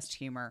some of the best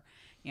humor.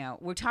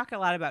 We talk a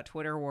lot about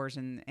Twitter wars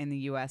in the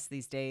U.S.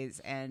 these days,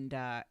 and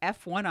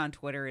F1 on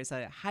Twitter is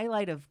a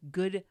highlight of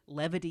good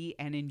levity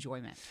and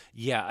enjoyment.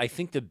 Yeah, I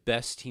think the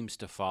best teams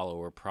to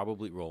follow are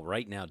probably,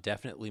 right now,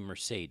 definitely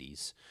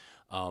Mercedes.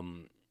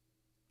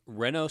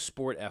 Renault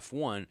Sport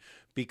F1,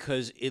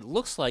 because it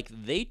looks like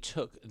they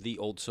took the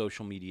old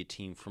social media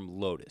team from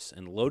Lotus,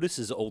 and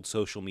Lotus's old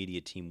social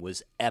media team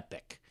was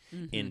epic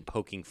in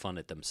poking fun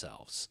at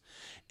themselves,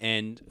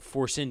 and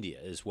Force India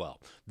as well.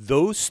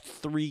 Those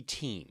three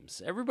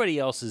teams, everybody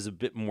else is a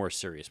bit more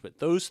serious, but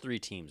those three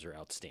teams are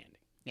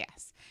outstanding.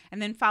 Yes.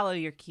 And then follow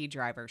your key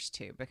drivers,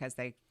 too, because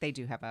they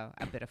do have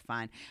a bit of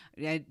fun.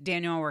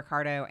 Daniel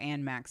Ricciardo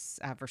and Max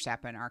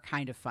Verstappen are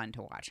kind of fun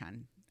to watch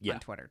on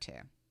Twitter, too.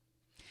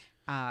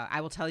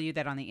 I will tell you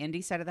that on the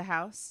Indy side of the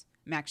house,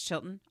 Max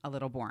Chilton, a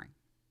little boring.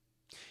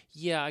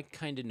 Yeah, I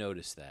kind of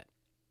noticed that.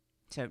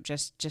 So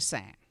just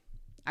saying.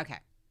 Okay.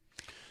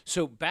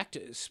 So back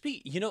to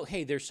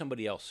hey, there's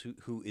somebody else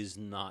who is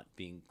not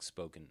being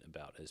spoken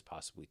about as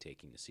possibly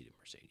taking the seat of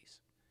Mercedes.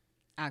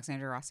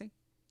 Alexander Rossi.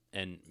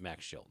 And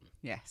Max Chilton.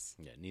 Yes.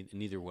 Yeah,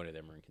 neither one of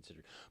them are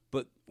considered.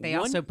 But they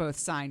also both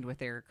signed with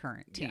their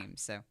current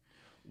teams. So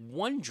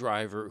one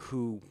driver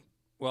who,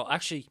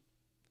 actually,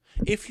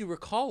 if you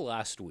recall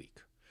last week,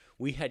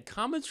 we had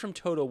comments from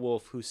Toto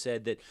Wolff who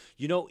said that,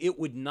 it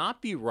would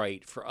not be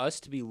right for us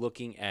to be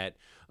looking at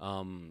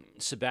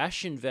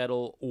Sebastian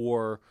Vettel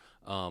or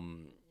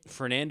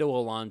Fernando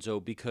Alonso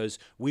because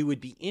we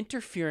would be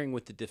interfering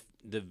with the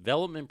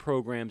development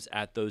programs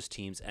at those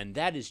teams, and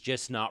that is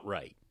just not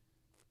right.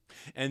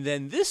 And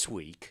then this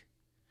week,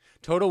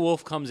 Toto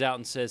Wolff comes out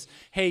and says,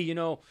 hey,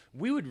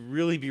 we would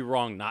really be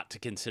wrong not to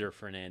consider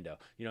Fernando.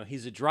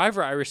 He's a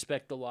driver I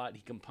respect a lot.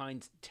 He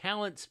combines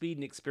talent, speed,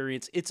 and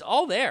experience. It's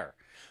all there.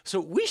 So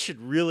we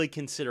should really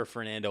consider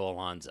Fernando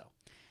Alonso.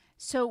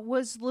 So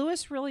was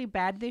Lewis really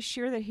bad this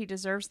year that he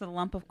deserves the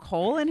lump of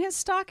coal in his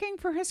stocking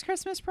for his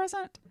Christmas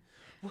present?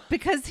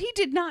 Because he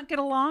did not get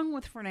along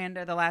with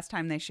Fernando the last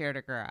time they shared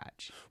a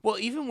garage. Well,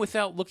 even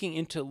without looking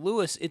into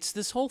Lewis, it's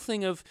this whole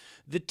thing of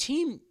the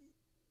team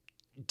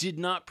did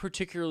not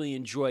particularly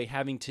enjoy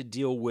having to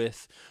deal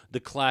with the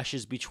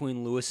clashes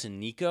between Lewis and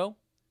Nico.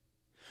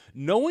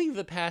 Knowing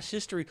the past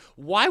history,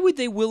 why would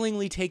they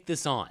willingly take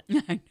this on?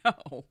 I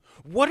know.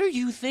 What are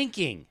you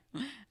thinking?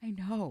 I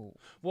know.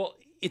 Well,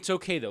 it's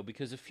okay, though,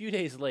 because a few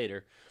days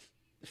later,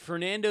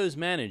 Fernando's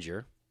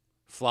manager,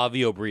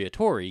 Flavio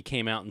Briatore,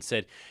 came out and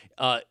said,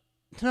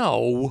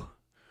 no,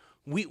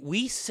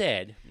 we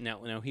said,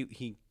 now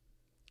he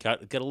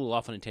got a little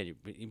off on a tangent,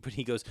 but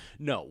he goes,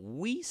 no,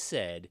 we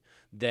said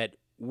that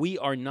we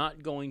are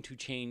not going to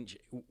change.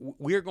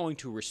 We are going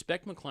to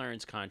respect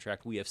McLaren's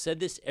contract. We have said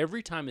this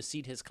every time a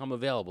seat has come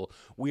available.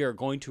 We are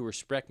going to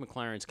respect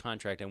McLaren's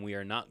contract, and we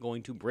are not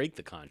going to break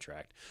the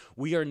contract.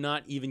 We are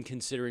not even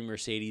considering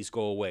Mercedes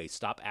go away.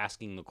 Stop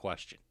asking the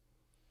question.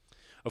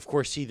 Of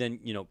course, he then,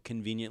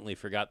 conveniently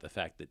forgot the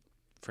fact that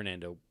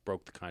Fernando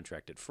broke the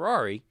contract at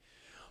Ferrari.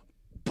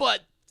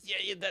 But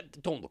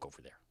don't look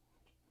over there.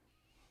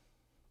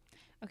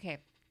 Okay.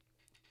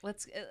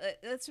 Let's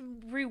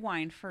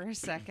rewind for a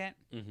second.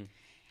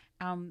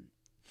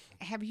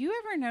 Have you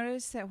ever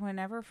noticed that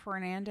whenever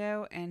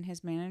Fernando and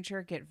his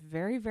manager get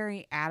very,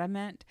 very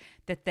adamant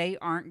that they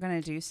aren't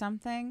going to do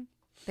something,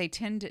 they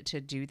tend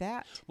to do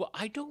that? Well,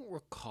 I don't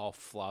recall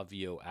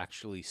Flavio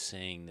actually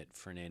saying that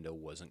Fernando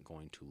wasn't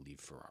going to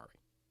leave Ferrari.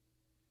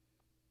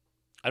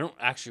 I don't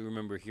actually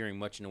remember hearing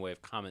much in the way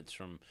of comments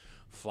from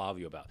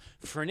Flavio about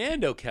it.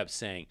 Fernando kept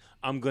saying,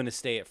 I'm going to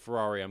stay at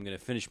Ferrari. I'm going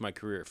to finish my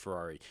career at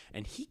Ferrari.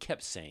 And he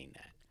kept saying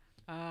that.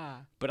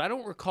 But I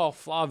don't recall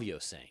Flavio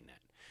saying that.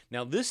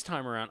 Now, this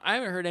time around, I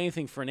haven't heard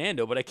anything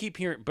Fernando, but I keep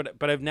hearing,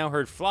 but I've now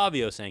heard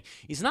Flavio saying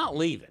he's not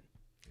leaving.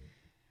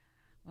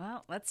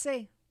 Well, let's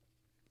see.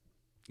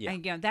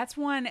 Yeah. That's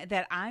one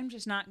that I'm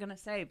just not going to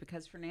say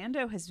because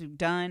Fernando has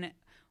done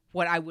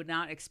what I would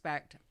not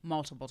expect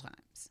multiple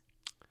times.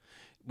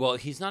 Well,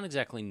 he's not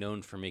exactly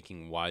known for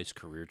making wise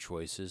career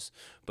choices,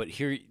 but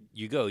here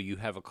you go. You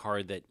have a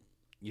car that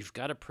you've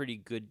got a pretty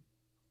good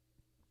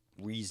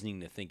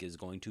reasoning to think is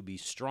going to be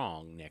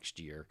strong next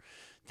year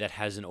that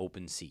has an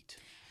open seat.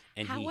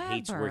 And he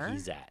hates where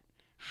he's at.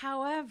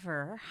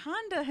 However,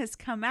 Honda has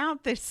come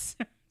out this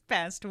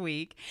past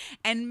week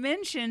and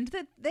mentioned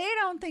that they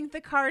don't think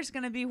the car is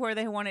going to be where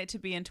they want it to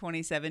be in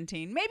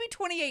 2017. Maybe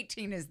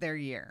 2018 is their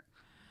year.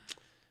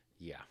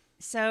 Yeah.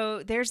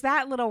 So there's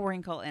that little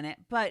wrinkle in it.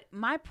 But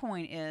my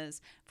point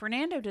is,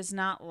 Fernando does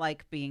not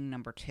like being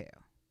number 2.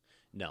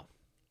 No.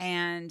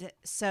 And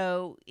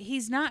so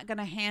he's not going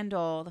to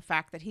handle the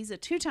fact that he's a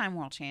 2-time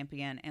world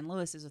champion and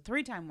Lewis is a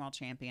 3-time world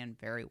champion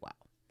very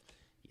well.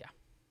 Yeah.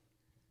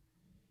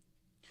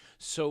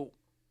 So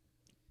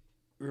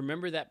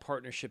remember that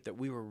partnership that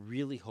we were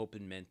really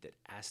hoping meant that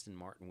Aston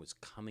Martin was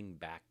coming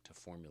back to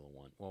Formula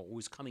One. Well, it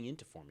was coming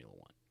into Formula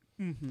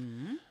One.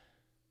 Mm-hmm.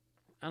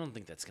 I don't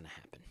think that's going to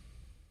happen.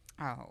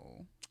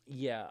 Oh.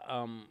 Yeah.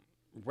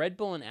 Red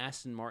Bull and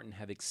Aston Martin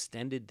have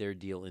extended their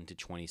deal into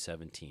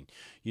 2017.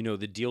 You know,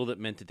 the deal that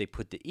meant that they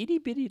put the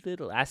itty-bitty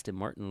little Aston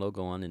Martin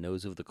logo on the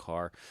nose of the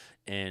car,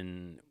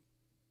 and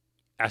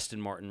Aston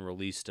Martin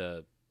released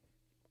a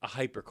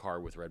hypercar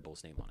with Red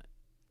Bull's name on it.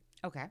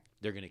 Okay.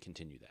 They're going to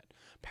continue that.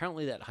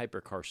 Apparently that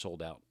hypercar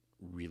sold out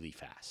really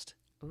fast.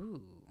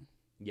 Ooh.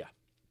 Yeah.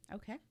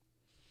 Okay.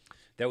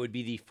 That would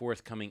be the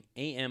forthcoming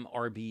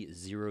AMRB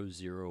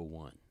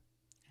 001.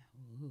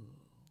 Ooh.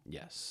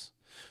 Yes.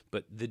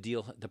 But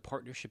the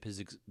partnership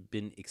has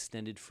been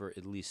extended for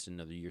at least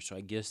another year, so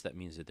I guess that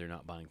means that they're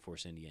not buying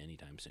Force India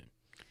anytime soon.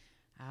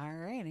 All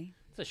righty.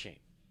 It's a shame.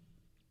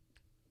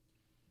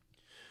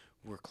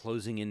 We're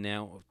closing in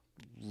now,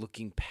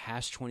 looking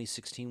past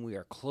 2016. We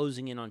are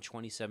closing in on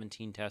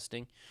 2017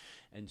 testing,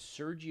 and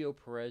Sergio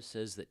Perez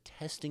says that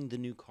testing the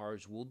new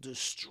cars will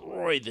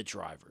destroy the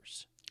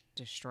drivers.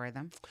 Destroy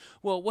them?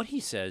 Well, what he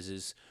says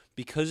is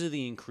because of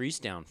the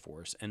increased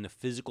downforce and the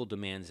physical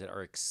demands that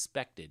are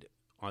expected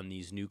on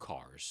these new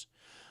cars,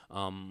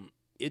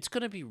 it's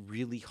going to be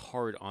really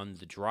hard on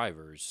the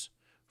drivers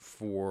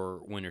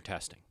for winter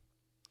testing.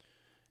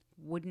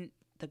 Wouldn't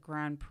the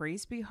Grand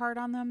Prix be hard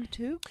on them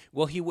too?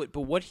 Well, he would,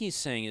 but what he's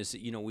saying is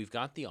that, you know, we've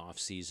got the off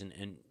season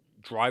and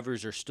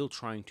drivers are still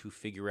trying to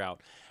figure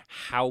out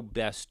how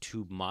best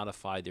to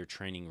modify their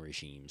training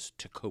regimes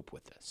to cope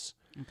with this.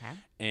 Okay.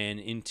 And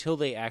until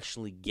they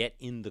actually get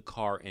in the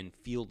car and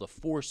feel the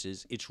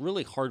forces, it's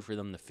really hard for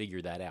them to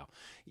figure that out.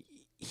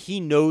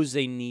 He knows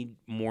they need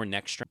more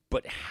neck strength,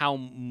 but how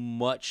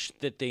much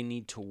that they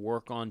need to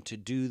work on to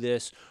do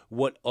this,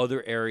 what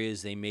other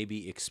areas they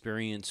maybe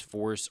experience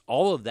force,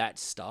 all of that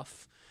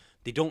stuff,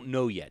 they don't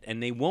know yet.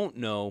 And they won't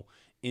know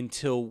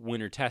until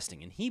winter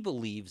testing. And he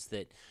believes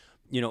that,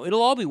 you know,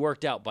 it'll all be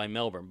worked out by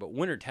Melbourne, but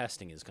winter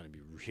testing is going to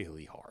be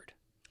really hard.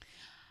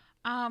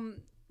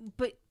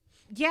 But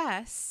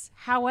yes,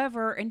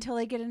 however, until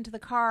they get into the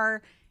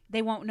car,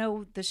 they won't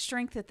know the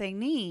strength that they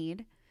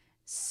need.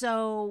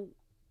 So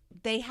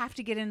they have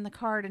to get in the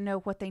car to know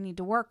what they need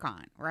to work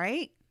on,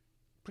 right?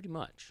 Pretty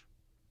much.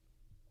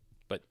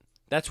 But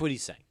that's what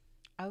he's saying.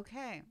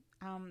 Okay.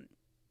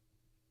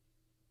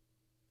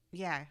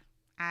 Yeah,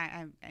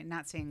 I'm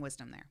not seeing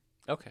wisdom there.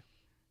 Okay.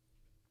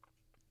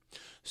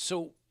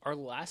 So our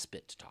last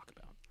bit to talk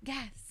about.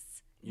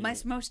 Yes.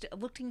 Most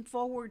looking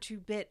forward to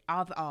bit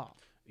of all.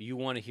 You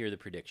want to hear the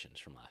predictions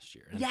from last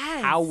year. And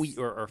yes. How we,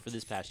 or for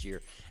this past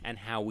year, and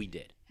how we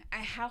did.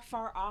 How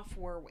far off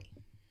were we?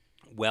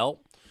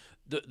 Well,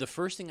 the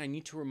first thing I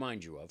need to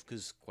remind you of,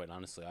 because quite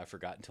honestly, I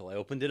forgot until I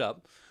opened it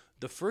up.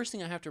 The first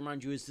thing I have to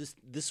remind you is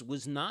this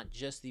was not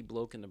just the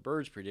Bloke and the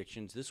Bird's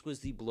predictions. This was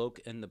the Bloke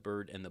and the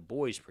Bird and the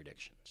Boys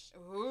predictions.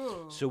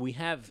 Ooh. So we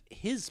have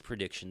his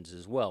predictions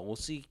as well. We'll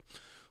see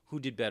who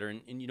did better.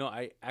 And you know,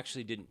 I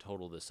actually didn't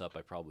total this up.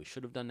 I probably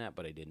should have done that,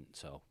 but I didn't.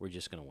 So we're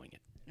just going to wing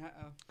it.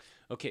 Uh-oh.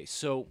 Okay,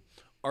 so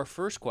our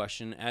first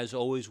question, as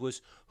always,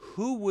 was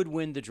who would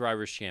win the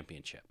Drivers'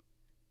 Championship?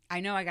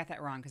 I know I got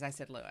that wrong because I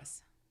said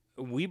Lewis.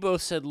 We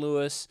both said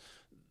Lewis.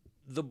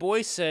 The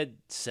boys said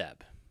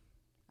Seb.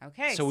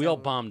 Okay. So we all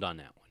bombed on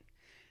that one.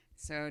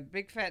 So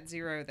big fat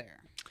 0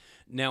 there.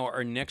 Now,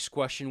 our next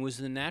question was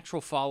the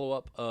natural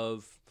follow-up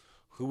of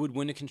who would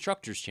win a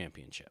Constructors'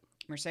 Championship.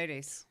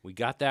 Mercedes. We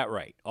got that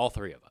right, all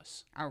three of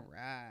us. All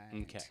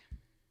right. Okay.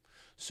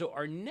 So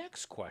our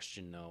next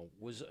question, though,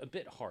 was a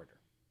bit harder.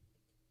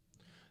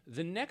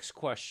 The next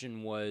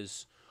question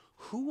was,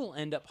 who will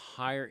end up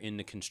higher in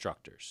the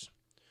Constructors?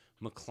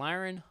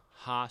 McLaren,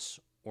 Haas,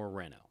 or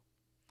Renault?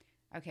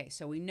 Okay,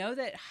 so we know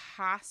that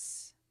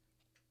Haas...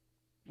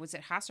 Was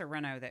it Haas or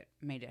Renault that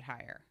made it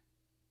higher?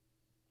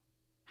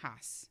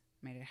 Haas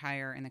made it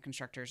higher in the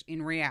Constructors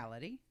in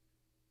reality.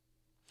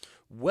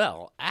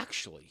 Well,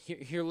 actually,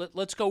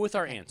 let's go with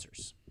our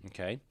answers,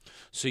 okay?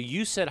 So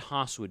you said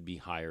Haas would be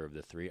higher of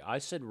the three. I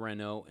said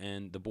Renault,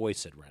 and the boys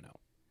said Renault.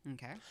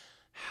 Okay.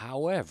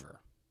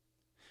 However,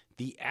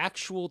 the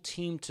actual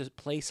team to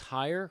place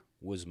higher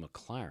was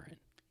McLaren.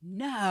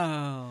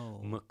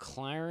 No.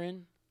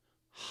 McLaren,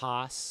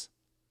 Haas,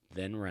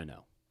 then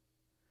Renault.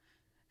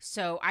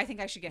 So I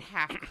think I should get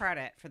half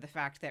credit for the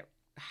fact that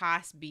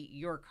Haas beat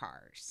your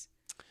cars.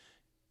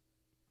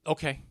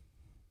 Okay.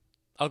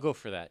 I'll go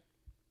for that.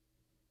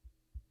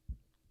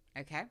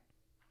 Okay.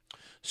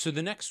 So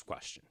the next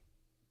question.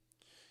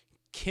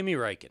 Kimi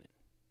Räikkönen.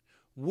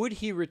 Would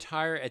he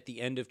retire at the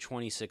end of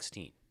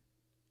 2016?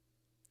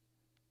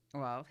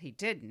 Well, he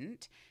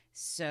didn't.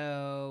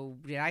 So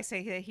did I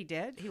say that he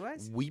did? He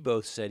was? We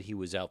both said he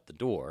was out the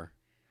door.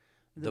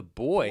 The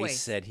boy boy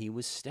said he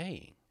was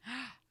staying.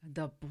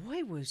 The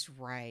boy was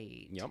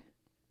right. Yep.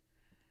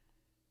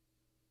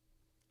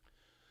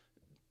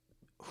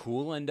 Who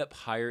will end up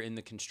higher in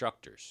the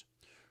constructors?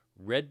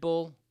 Red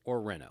Bull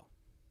or Renault?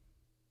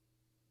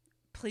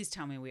 Please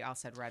tell me we all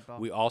said Red Bull.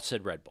 We all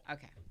said Red Bull.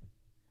 Okay.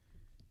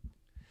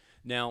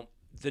 Now,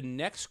 the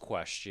next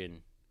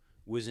question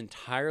was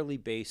entirely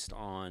based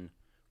on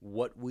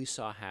what we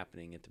saw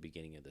happening at the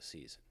beginning of the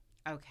season.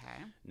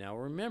 Okay. Now,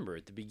 remember,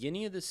 at the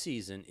beginning of the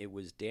season, it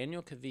was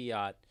Daniel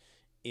Kvyat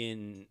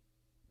in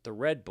the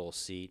Red Bull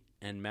seat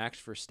and Max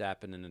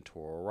Verstappen in the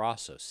Toro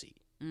Rosso seat.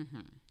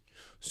 Mm-hmm.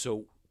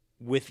 So,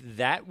 with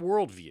that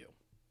worldview,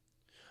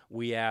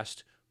 we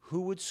asked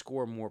who would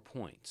score more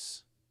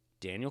points,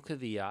 Daniel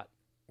Kvyat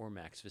or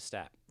Max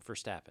Verstappen?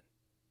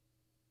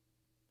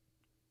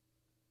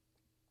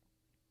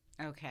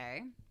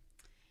 Okay.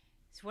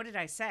 So what did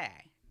I say?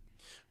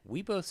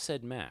 We both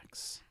said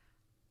Max.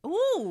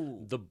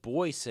 Ooh. The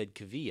boy said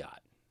Kvyat.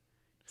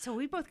 So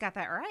we both got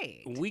that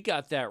right. We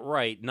got that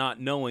right, not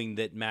knowing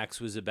that Max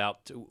was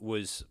about to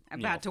win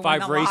the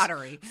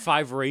lottery.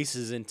 5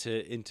 races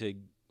into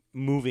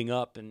moving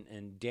up,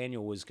 and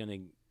Daniel was going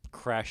to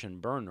crash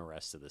and burn the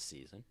rest of the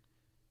season.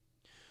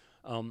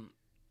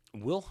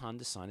 Will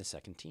Honda sign a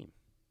second team?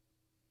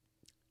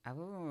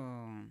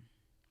 Oh.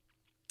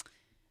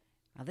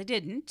 Well, they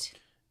didn't.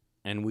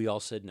 And we all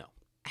said no.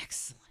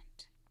 Excellent.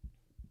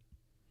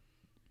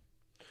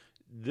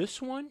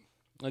 This one,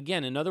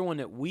 again, another one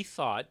that we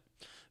thought,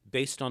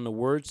 based on the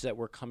words that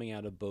were coming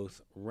out of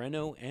both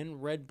Renault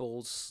and Red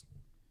Bull's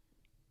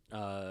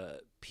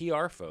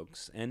PR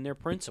folks and their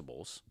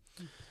principals,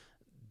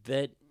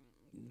 that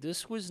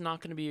this was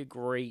not going to be a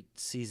great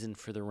season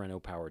for the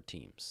Renault-powered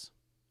teams.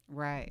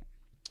 Right.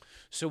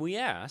 So we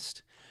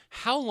asked,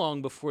 how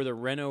long before the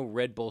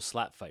Renault-Red Bull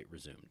slap fight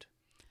resumed?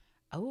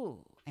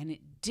 Oh, and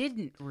it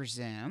didn't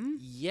resume.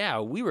 Yeah,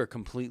 we were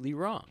completely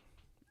wrong.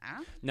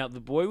 Ah. Now, the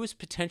boy was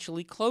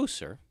potentially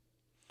closer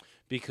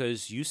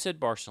because you said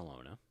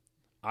Barcelona,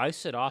 I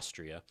said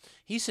Austria,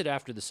 he said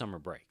after the summer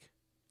break.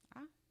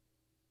 Ah.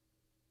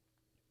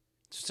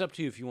 So it's up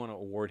to you if you want to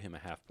award him a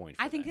half point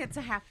for I think that. it's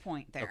a half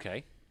point there.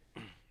 Okay.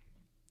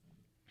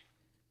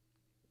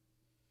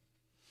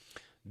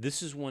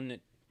 This is one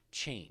that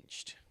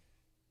changed.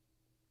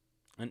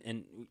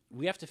 And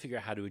we have to figure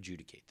out how to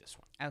adjudicate this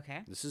one. Okay.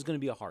 This is going to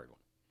be a hard one.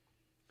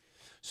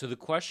 So the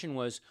question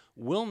was,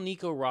 will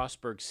Nico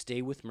Rosberg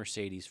stay with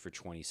Mercedes for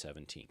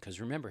 2017? Because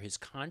remember, his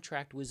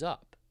contract was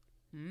up.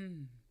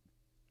 Mm.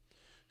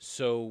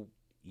 So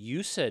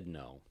you said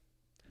no,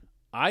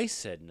 I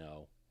said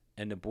no,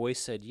 and the boy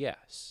said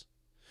yes.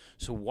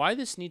 So why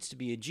this needs to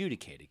be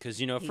adjudicated?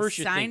 Because, at first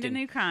you're thinking, signed a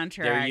new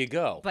contract. there you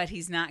go. But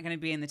he's not going to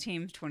be in the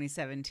team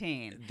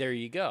 2017. There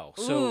you go.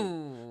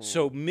 Ooh.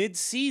 So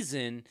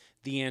mid-season,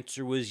 the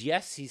answer was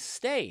yes, he's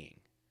staying.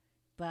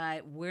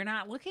 But we're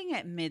not looking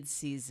at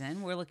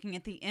mid-season. We're looking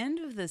at the end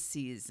of the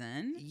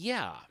season.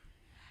 Yeah.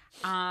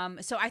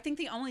 So I think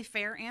the only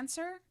fair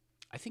answer,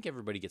 I think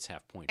everybody gets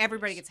half point.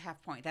 everybody gets a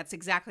half point. That's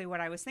exactly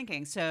what I was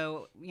thinking.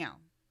 So,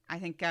 I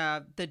think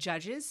the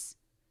judges,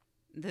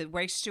 the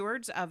race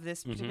stewards of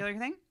this particular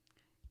thing,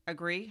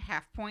 agree,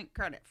 half point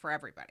credit for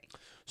everybody.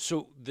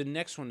 So the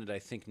next one that I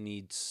think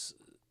needs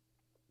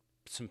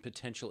some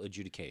potential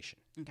adjudication.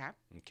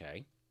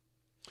 Okay.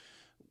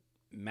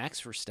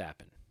 Max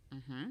Verstappen.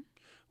 Mm-hmm.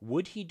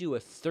 Would he do a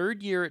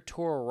third year at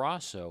Toro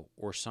Rosso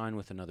or sign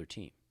with another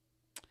team?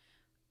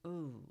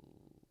 Ooh.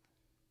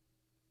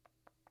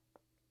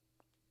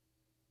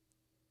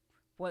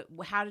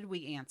 How did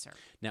we answer?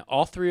 Now,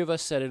 all three of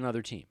us said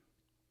another team.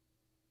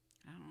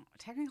 I don't know.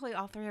 Technically,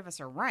 all three of us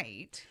are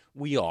right.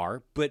 We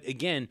are, but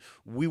again,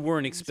 we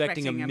weren't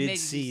expecting a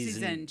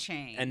mid-season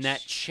change. And that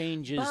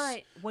changes.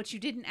 But what you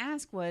didn't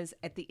ask was,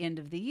 at the end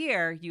of the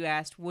year, you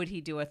asked, would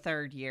he do a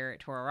third year at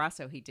Toro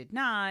Rosso? He did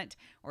not.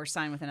 Or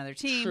sign with another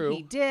team. True.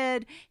 He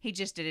did. He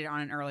just did it on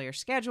an earlier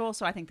schedule,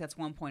 so I think that's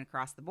 1 point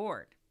across the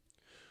board.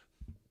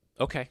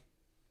 Okay.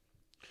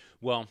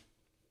 Well,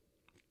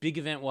 big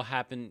event will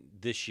happen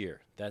this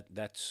year.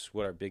 That's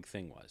what our big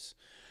thing was.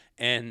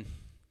 And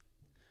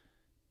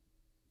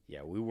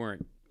yeah, we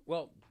weren't.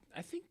 Well,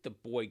 I think the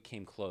boy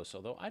came close,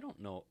 although I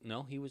don't know.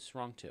 No, he was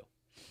wrong too.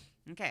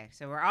 Okay,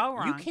 so we're all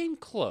wrong. You came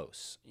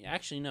close.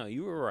 Actually, no,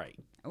 you were right.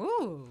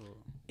 Ooh.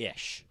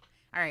 Ish.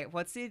 All right,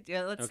 let's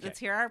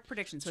hear our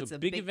predictions. So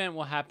big event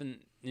will happen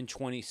in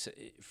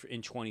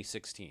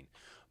 2016.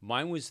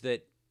 Mine was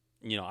that,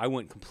 I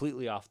went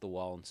completely off the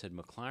wall and said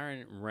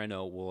McLaren and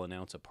Renault will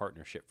announce a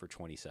partnership for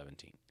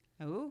 2017.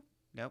 Ooh.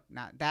 Nope,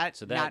 not that.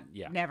 So that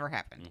never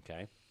happened.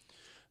 Okay.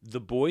 The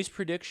boys'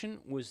 prediction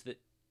was that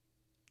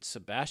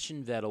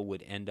Sebastian Vettel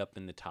would end up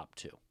in the top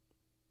 2.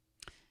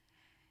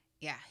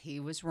 Yeah, he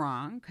was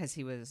wrong because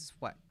he was,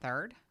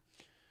 third?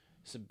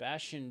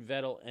 Sebastian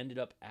Vettel ended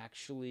up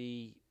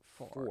actually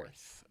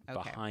fourth Okay.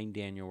 behind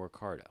Daniel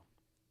Ricciardo.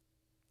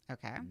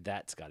 Okay.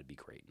 That's got to be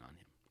great on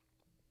him.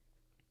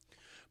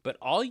 But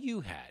all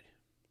you had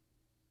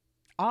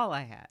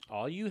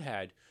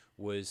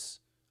was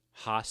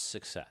Haas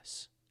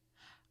success.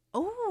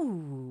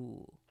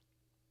 Ooh.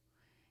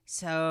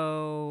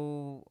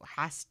 So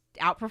Haas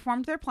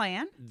outperformed their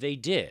plan. They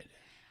did.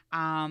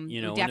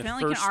 We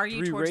definitely can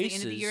argue towards the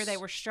end of the year they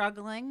were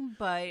struggling,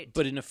 but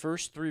in the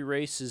first 3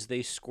 races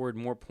they scored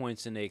more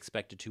points than they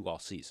expected to all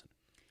season.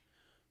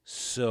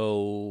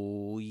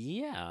 So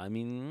yeah, I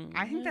mean,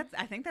 I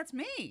think that's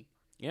me.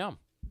 Yeah,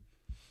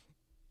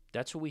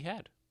 that's what we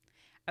had.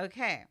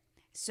 Okay,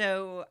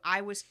 so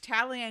I was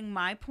tallying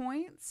my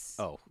points.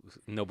 Oh,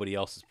 nobody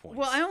else's points.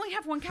 Well, I only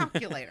have one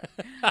calculator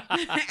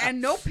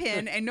and no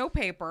pen and no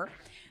paper,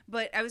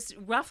 but I was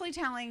roughly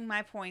tallying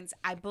my points.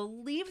 I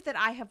believe that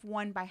I have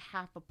won by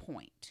half a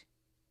point.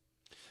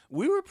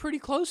 We were pretty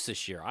close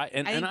this year.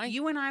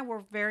 You and I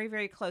were very,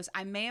 very close.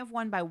 I may have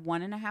won by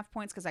 1.5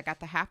 points because I got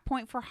the half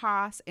point for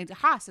Haas. And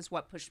Haas is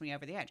what pushed me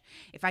over the edge.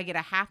 If I get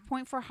a half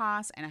point for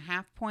Haas and a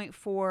half point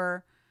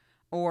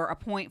or a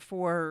point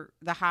for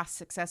the Haas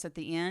success at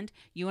the end,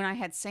 you and I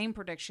had same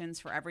predictions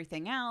for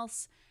everything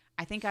else.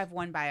 I think I've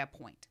won by a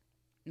point,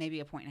 maybe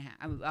a point and a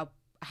half.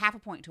 A half a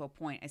point to a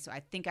point. So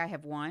I think I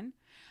have won.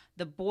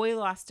 The boy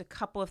lost a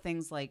couple of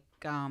things like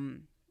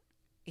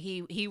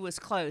he was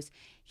close.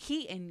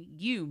 He and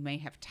you may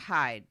have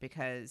tied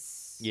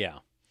because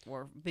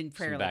or been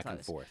fairly back close.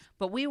 And forth.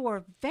 But we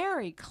were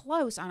very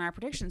close on our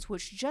predictions,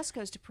 which just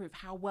goes to prove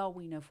how well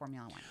we know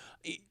Formula One.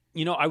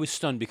 You know, I was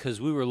stunned because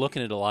we were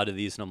looking at a lot of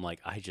these, and I'm like,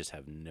 I just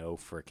have no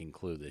freaking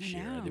clue this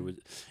year.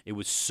 It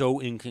was so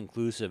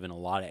inconclusive in a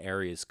lot of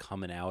areas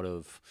coming out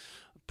of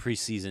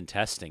preseason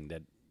testing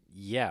that,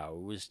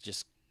 it was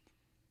just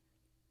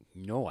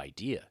no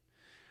idea.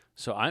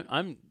 So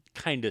I'm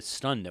kind of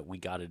stunned that we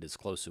got it as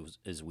close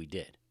as we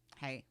did.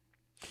 Hey.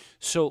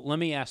 So let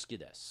me ask you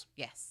this.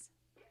 Yes.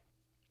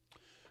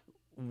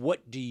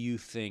 What do you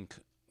think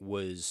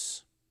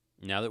was,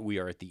 now that we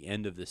are at the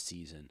end of the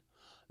season,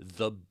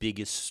 the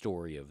biggest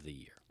story of the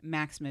year?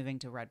 Max moving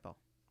to Red Bull.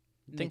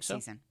 Think so?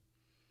 Mid-season.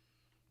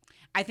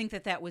 I think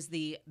that was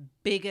the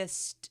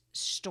biggest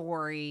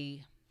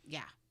story.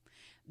 Yeah.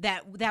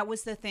 That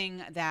was the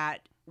thing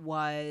that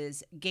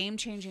was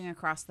game-changing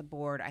across the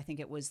board. I think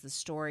it was the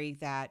story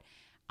that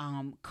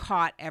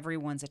caught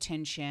everyone's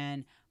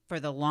attention for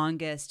the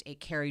longest. It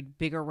carried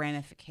bigger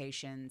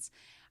ramifications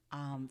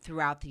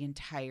throughout the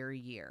entire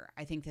year.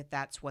 I think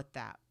that's what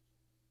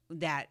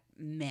that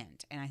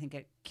meant, and I think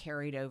it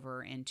carried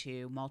over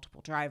into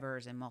multiple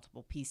drivers and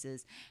multiple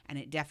pieces, and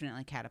it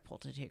definitely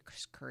catapulted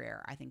his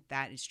career. I think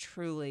that is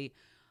truly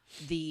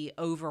the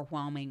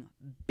overwhelming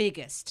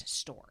biggest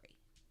story.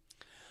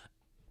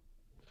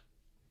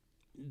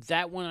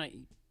 That one,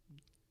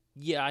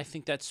 I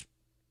think that's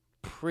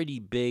pretty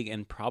big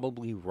and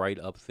probably right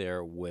up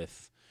there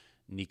with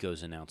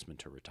Nico's announcement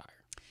to retire.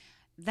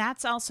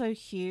 That's also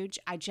huge.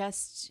 I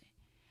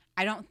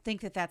don't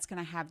think that's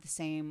going to have the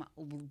same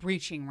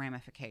reaching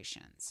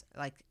ramifications.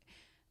 Like,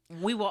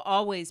 we will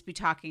always be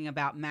talking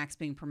about Max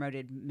being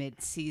promoted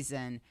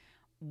mid-season.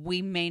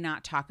 We may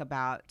not talk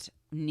about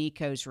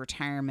Nico's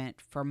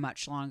retirement for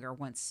much longer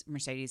once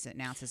Mercedes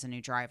announces a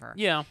new driver.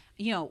 Yeah.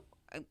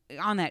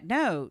 On that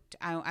note,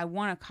 I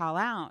want to call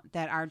out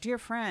that our dear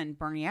friend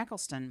Bernie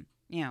Eccleston,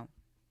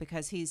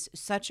 because he's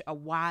such a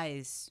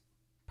wise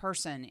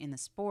person in the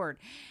sport,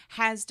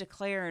 has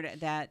declared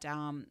that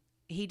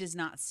he does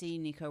not see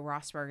Nico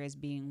Rosberg as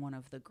being one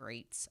of the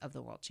greats of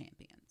the world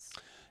champions.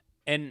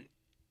 And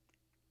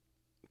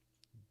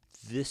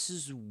this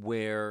is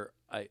where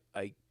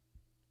I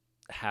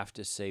have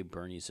to say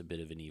Bernie's a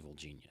bit of an evil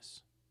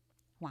genius.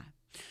 Why?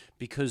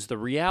 Because the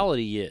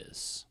reality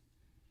is,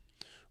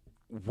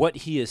 what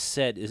he has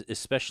said, is,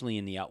 especially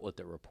in the outlet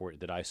that reported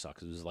that I saw,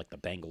 because it was like the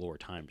Bangalore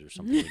Times or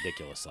something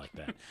ridiculous like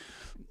that.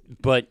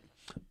 But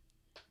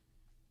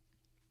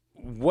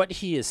what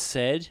he has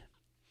said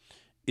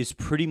is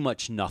pretty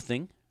much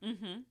nothing.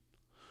 Mm-hmm.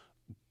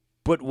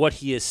 But what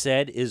he has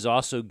said is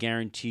also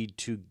guaranteed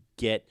to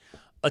get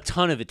a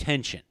ton of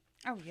attention.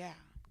 Oh, yeah.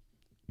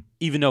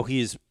 Even though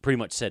he has pretty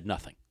much said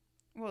nothing.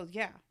 Well,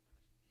 yeah.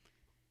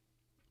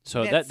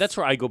 So that's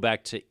where I go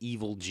back to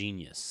evil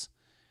genius.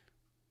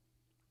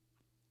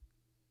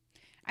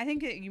 I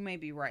think that you may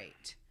be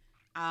right,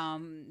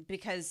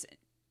 because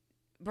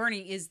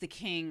Bernie is the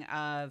king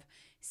of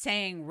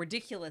saying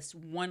ridiculous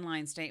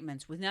one-line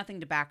statements with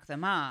nothing to back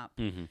them up,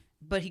 mm-hmm.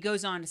 but he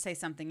goes on to say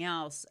something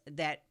else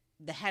that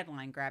the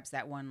headline grabs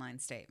that one-line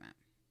statement.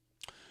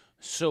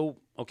 So,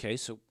 okay,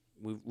 so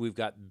we've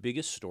got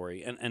biggest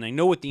story, and I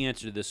know what the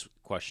answer to this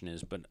question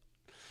is, but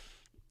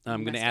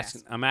I'm going to ask.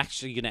 I'm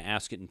actually going to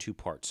ask it in 2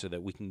 parts so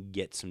that we can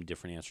get some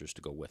different answers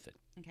to go with it.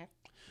 Okay.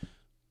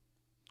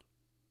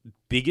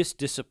 Biggest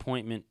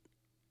disappointment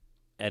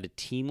at a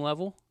team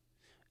level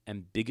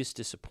and biggest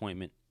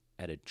disappointment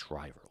at a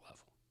driver level.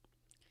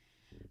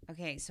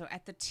 Okay, so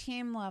at the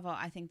team level,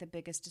 I think the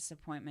biggest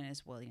disappointment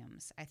is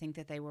Williams. I think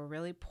that they were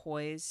really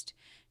poised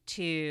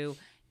to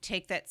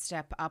take that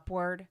step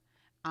upward.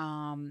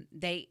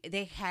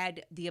 They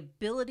had the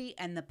ability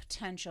and the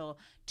potential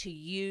to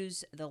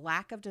use the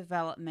lack of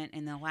development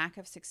and the lack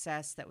of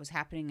success that was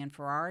happening in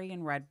Ferrari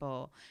and Red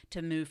Bull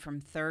to move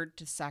from third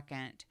to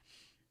second,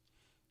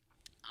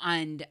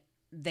 and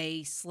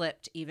they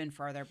slipped even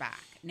further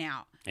back.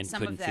 Now, and some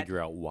couldn't of that, figure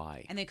out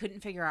why. and they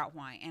couldn't figure out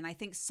why. And I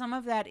think some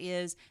of that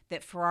is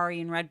that Ferrari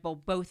and Red Bull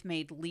both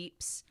made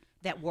leaps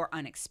that were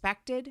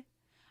unexpected,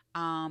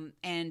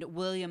 and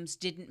Williams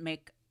didn't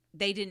make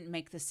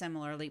the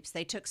similar leaps.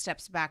 They took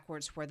steps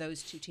backwards where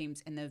those two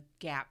teams, and the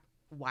gap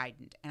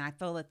widened. And I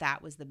feel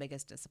that was the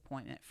biggest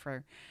disappointment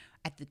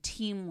at the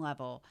team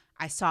level.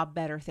 I saw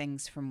better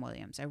things from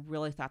Williams. I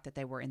really thought that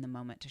they were in the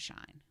moment to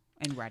shine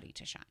and ready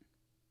to shine.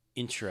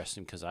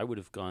 Interesting, because I would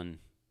have gone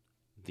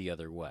the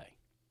other way.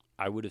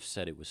 I would have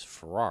said it was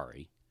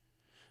Ferrari,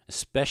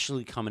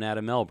 especially coming out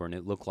of Melbourne.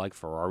 It looked like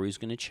Ferrari was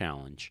going to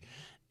challenge,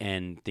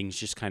 and things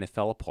just kind of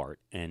fell apart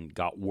and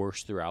got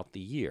worse throughout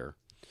the year,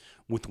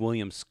 with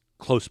Williams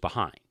close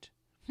behind.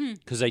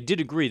 Because I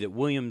did agree that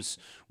Williams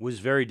was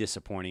very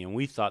disappointing, and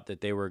we thought that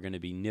they were going to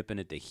be nipping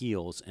at the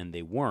heels, and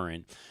they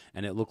weren't.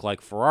 And it looked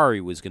like Ferrari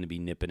was going to be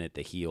nipping at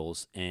the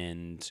heels,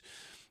 and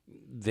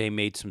they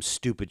made some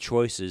stupid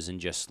choices and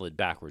just slid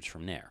backwards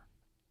from there.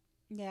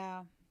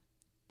 Yeah.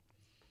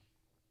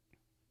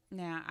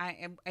 Yeah,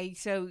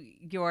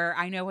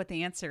 I know what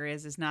the answer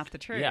is not the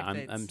truth. Yeah,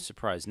 I'm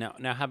surprised. Now,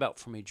 how about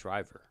from a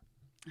driver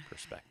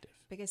perspective?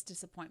 Biggest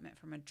disappointment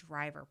from a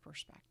driver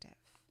perspective.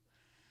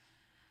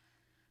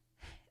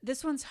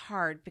 This one's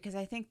hard because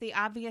I think the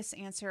obvious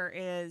answer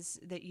is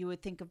that you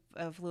would think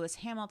of Lewis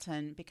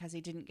Hamilton because he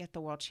didn't get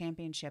the world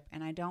championship,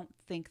 and I don't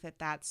think that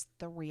that's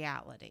the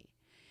reality.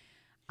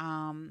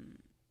 I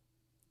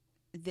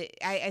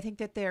think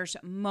that there's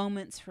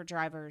moments for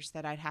drivers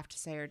that I'd have to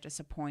say are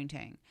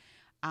disappointing.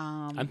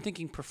 I'm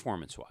thinking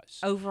performance-wise.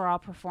 Overall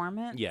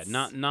performance? Yeah,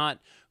 not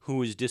who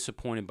was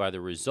disappointed by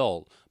the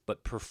result,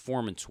 but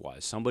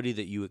performance-wise. Somebody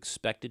that you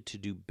expected to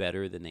do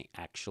better than they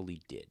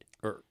actually did.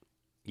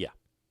 Yeah.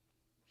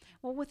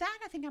 Well, with that,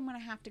 I think I'm going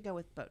to have to go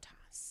with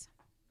Bottas,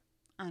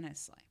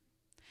 honestly.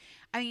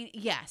 I mean,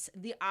 yes,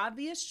 the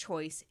obvious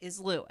choice is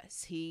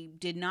Lewis. He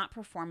did not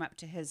perform up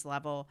to his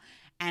level,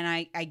 and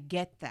I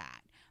get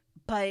that.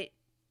 But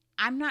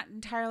I'm not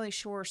entirely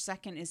sure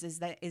second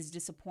is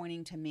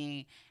disappointing to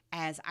me,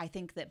 as I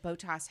think that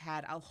Bottas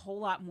had a whole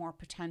lot more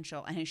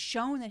potential and has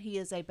shown that he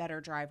is a better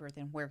driver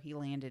than where he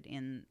landed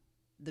in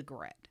the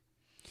grid.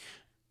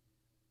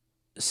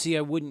 See,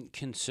 I wouldn't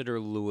consider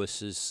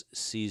Lewis's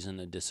season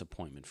a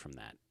disappointment from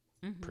that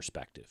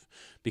perspective,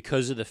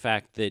 because of the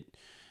fact that,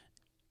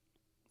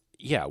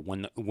 yeah,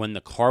 when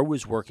the car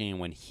was working and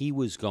when he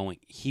was going,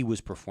 he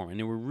was performing.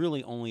 There were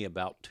really only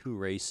about 2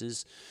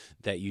 races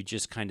that you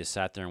just kind of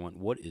sat there and went,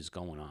 what is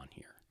going on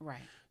here?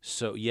 Right.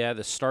 So, yeah,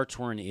 the starts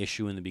were an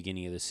issue in the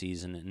beginning of the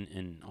season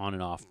and on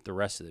and off the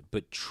rest of it.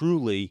 But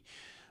truly,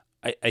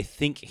 I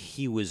think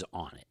he was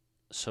on it.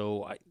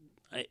 So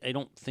I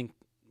don't think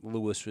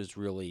Lewis was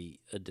really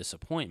a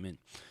disappointment.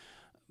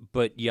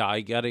 But, yeah,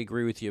 I got to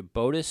agree with you.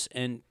 Bottas,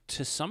 and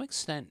to some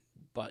extent,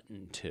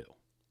 Button, too.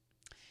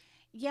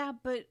 Yeah,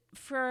 but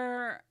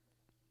for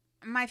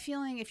my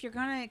feeling, if you're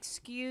going to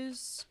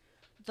excuse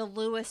the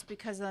Lewis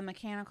because of the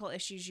mechanical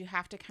issues, you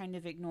have to kind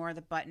of ignore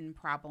the Button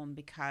problem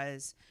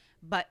because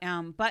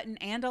Button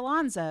and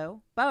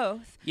Alonso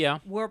both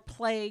were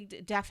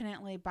plagued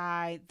definitely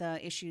by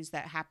the issues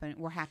that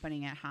were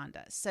happening at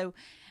Honda. So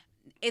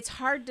it's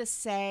hard to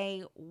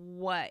say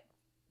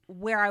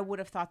where I would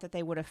have thought that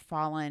they would have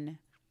fallen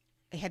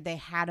had they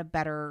had a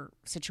better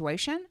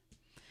situation.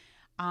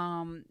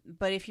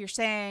 But if you're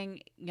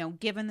saying,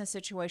 given the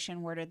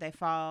situation, where did they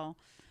fall?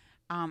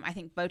 I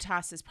think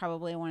Bottas is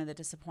probably one of the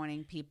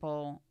disappointing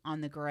people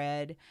on the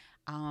grid.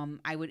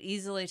 I would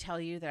easily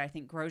tell you that I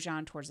think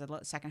Grosjean towards the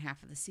second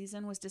half of the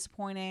season was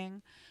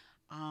disappointing.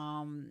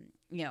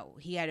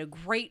 He had a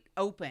great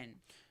open,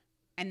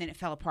 and then it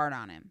fell apart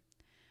on him.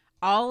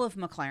 All of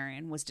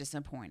McLaren was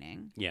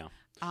disappointing. Yeah.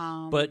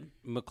 But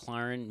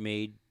McLaren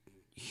made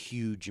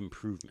huge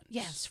improvements.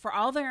 Yes, for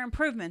all their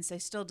improvements, they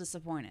still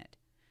disappointed.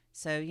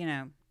 So,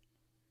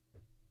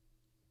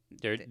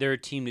 they're a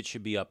team that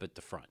should be up at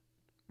the front.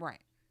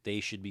 Right. They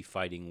should be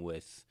fighting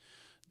with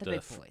the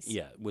big boys.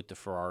 Yeah, with the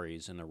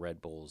Ferraris and the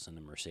Red Bulls and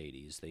the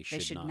Mercedes. They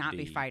should not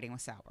be fighting with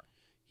Sauber.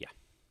 Yeah.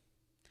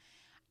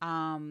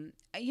 And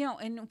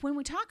when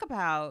we talk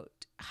about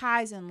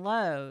highs and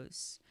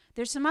lows,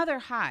 there's some other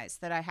highs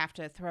that I have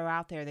to throw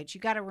out there that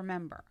you got to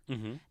remember.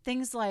 Mm-hmm.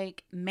 Things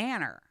like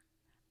Manor.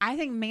 I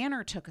think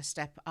Manor took a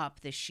step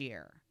up this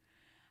year.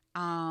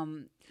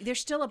 They're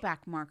still a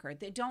back marker.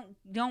 They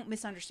don't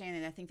misunderstand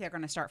it. I think they're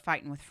going to start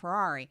fighting with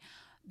Ferrari.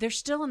 They're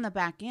still in the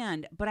back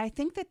end, but I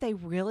think that they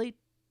really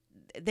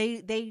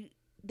they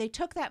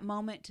took that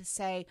moment to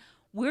say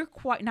we're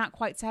not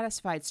quite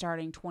satisfied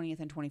starting 20th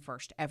and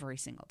 21st every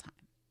single time.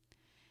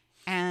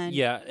 And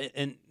yeah,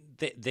 and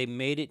they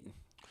made it.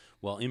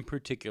 Well, in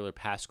particular,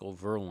 Pascal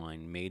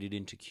Wehrlein made it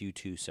into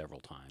Q2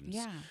 several times.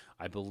 Yeah,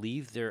 I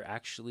believe there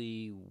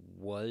actually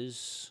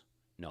was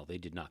No, they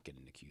did not get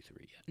into Q3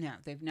 yet. No,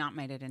 they've not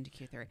made it into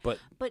Q3.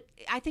 But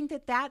I think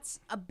that that's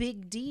a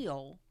big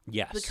deal.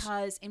 Yes.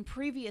 Because in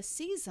previous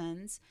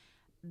seasons,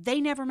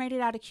 they never made it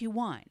out of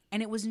Q1.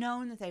 And it was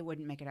known that they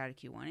wouldn't make it out of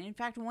Q1. And in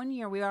fact, one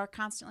year we are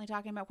constantly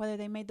talking about whether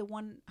they made the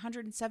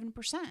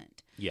 107%.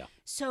 Yeah.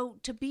 So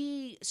to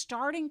be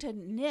starting to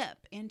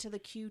nip into the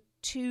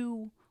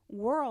Q2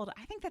 world,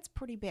 I think that's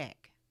pretty big.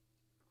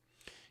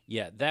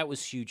 Yeah, that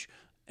was huge.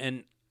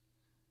 And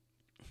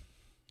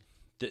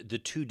the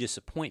two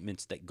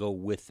disappointments that go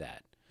with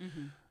that.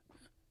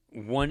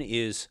 Mm-hmm. One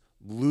is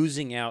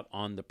losing out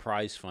on the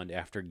prize fund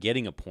after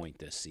getting a point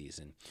this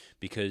season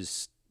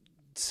because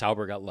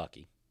Sauber got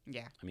lucky.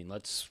 Yeah. I mean,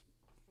 let's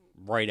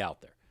right out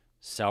there.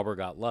 Sauber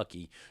got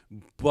lucky.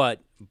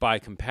 But by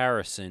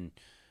comparison,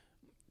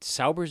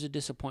 Sauber's a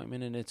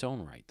disappointment in its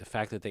own right. The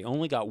fact that they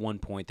only got 1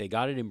 point, they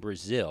got it in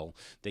Brazil.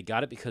 They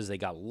got it because they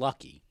got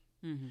lucky.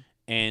 Mm-hmm.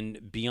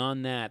 And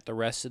beyond that, the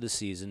rest of the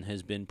season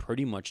has been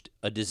pretty much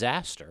a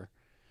disaster.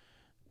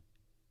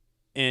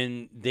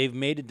 And they've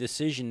made a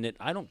decision that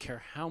I don't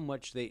care how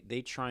much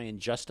they try and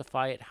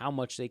justify it, how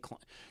much they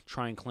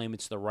try and claim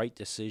it's the right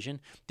decision.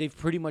 They've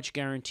pretty much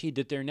guaranteed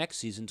that their next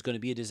season's going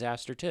to be a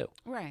disaster too.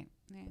 Right.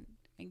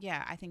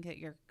 Yeah, I think that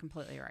you're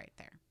completely right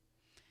there.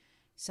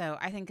 So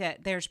I think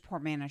that there's poor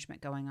management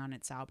going on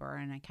at Sauber,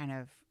 and I kind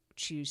of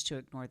choose to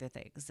ignore that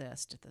they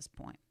exist at this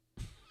point.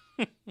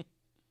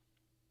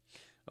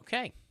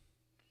 Okay.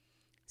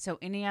 So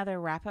any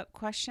other wrap-up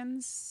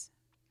questions?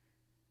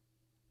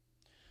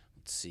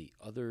 Let's see,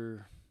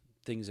 other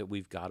things that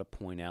we've got to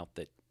point out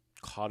that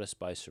caught us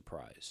by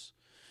surprise.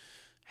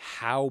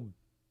 How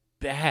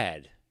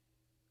bad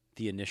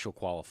the initial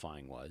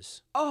qualifying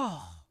was.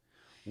 Oh.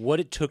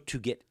 What it took to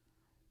get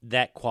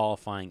that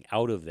qualifying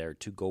out of there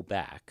to go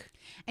back.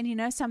 And you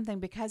know something,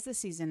 because the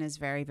season is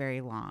very,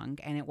 very long,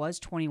 and it was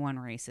 21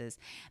 races,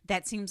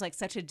 that seems like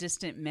such a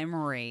distant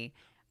memory.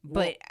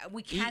 But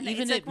we can't.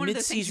 Even it's like one of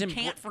those things you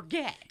can't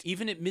forget.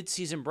 Even at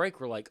mid-season break,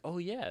 we're like, oh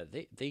yeah,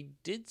 they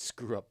did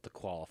screw up the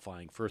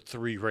qualifying for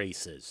 3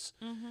 races.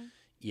 Mm-hmm.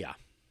 Yeah.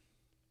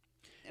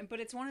 But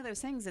it's one of those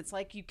things. It's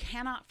like you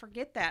cannot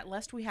forget that,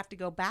 lest we have to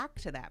go back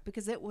to that,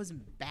 because it was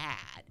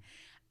bad.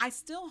 I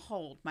still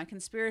hold my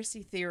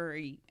conspiracy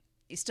theory.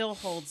 It still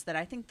holds that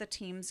I think the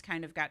teams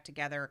kind of got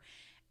together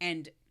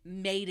and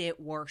made it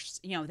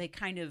worse. You know, they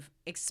kind of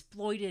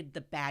exploited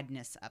the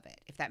badness of it,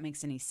 if that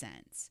makes any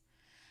sense.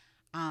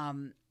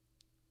 I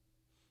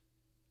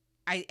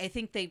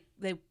think they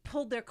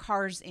pulled their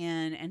cars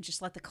in and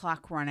just let the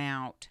clock run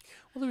out.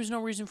 Well, there was no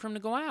reason for them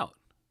to go out.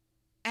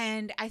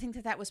 And I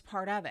think that was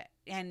part of it.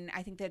 And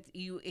I think that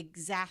you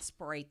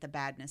exasperate the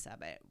badness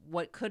of it.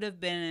 What could have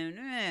been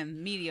a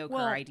mediocre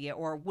idea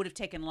or would have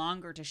taken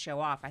longer to show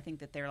off. I think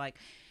that they're like,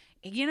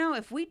 you know,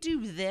 if we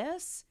do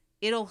this,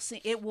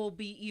 it will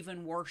be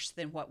even worse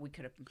than what we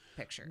could have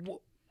pictured.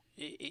 Well,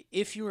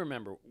 if you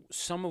remember,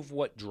 some of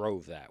what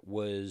drove that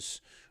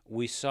was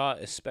we saw,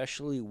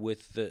 especially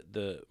with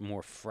the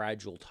more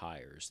fragile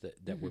tires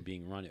that mm-hmm. were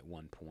being run at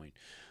one point,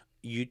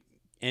 you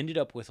ended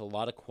up with a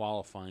lot of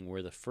qualifying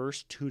where the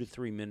first 2 to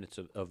 3 minutes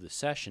of the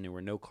session, there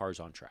were no cars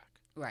on track.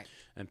 Right.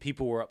 And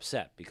people were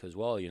upset because,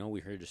 well, you know,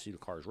 we're here to see the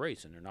cars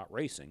race, and they're not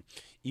racing,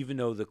 even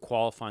though the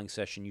qualifying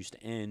session used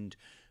to end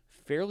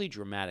fairly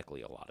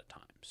dramatically a lot of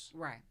times.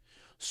 Right.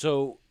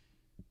 So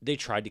they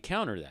tried to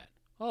counter that.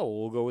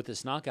 Oh, we'll go with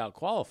this knockout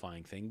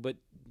qualifying thing, but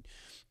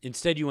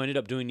instead you ended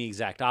up doing the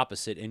exact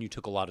opposite, and you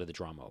took a lot of the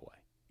drama away.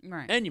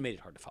 Right. And you made it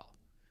hard to follow.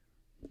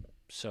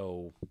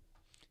 So,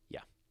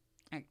 yeah.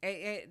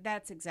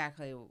 That's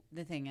exactly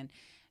the thing. And,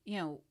 you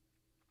know,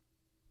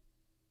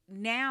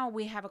 now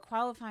we have a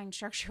qualifying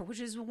structure, which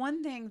is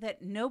one thing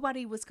that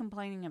nobody was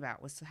complaining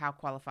about, was how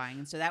qualifying.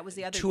 And so that was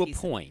the other to piece. A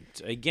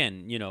point.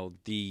 Again, you know,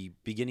 the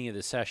beginning of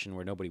the session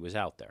where nobody was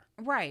out there.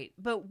 Right.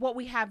 But what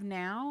we have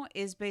now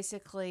is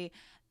basically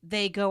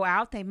they go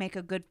out, they make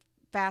a good,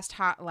 fast,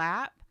 hot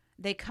lap.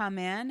 They come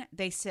in,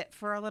 they sit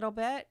for a little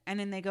bit, and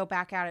then they go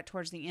back at it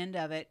towards the end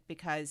of it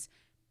because,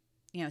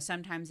 you know,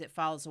 sometimes it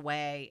falls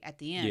away at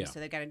the end. Yeah. So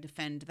they got to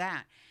defend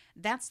that.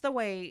 That's the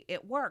way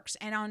it works.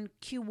 And on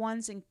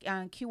Q1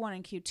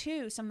 and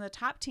Q2, some of the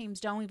top teams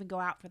don't even go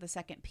out for the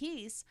second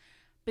piece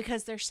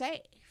because they're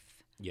safe.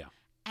 Yeah.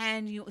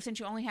 And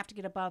since you only have to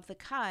get above the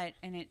cut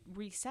and it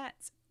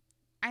resets,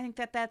 I think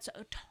that's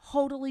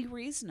totally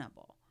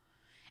reasonable.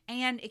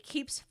 And it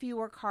keeps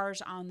fewer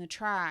cars on the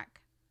track.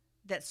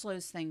 That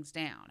slows things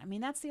down. I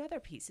mean, that's the other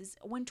piece is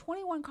when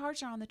 21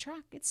 cars are on the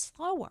track, it's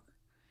slower.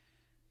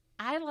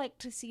 I like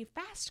to see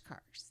fast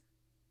cars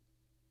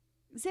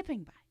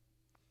zipping by.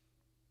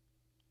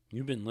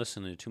 You've been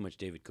listening to too much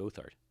David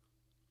Coulthard.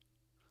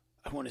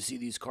 I want to see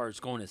these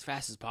cars going as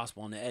fast as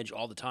possible on the edge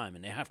all the time,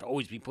 and they have to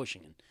always be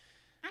pushing.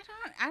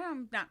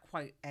 I'm not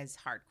quite as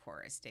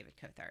hardcore as David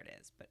Coulthard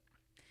is, but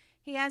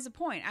he has a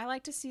point. I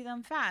like to see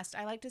them fast.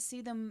 I like to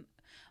see them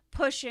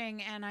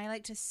pushing, and I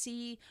like to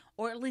see,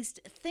 or at least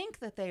think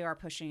that they are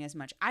pushing as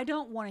much. I do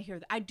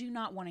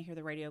not want to hear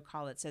the radio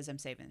call that says I'm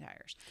saving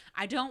tires.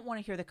 I don't want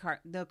to hear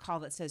the call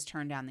that says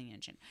turn down the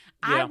engine.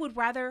 Yeah. I would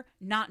rather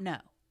not know.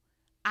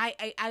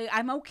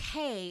 I'm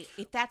okay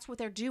if that's what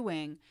they're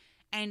doing,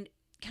 and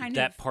kind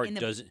that of part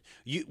doesn't.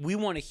 We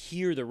want to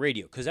hear the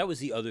radio, because that was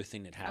the other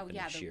thing that happened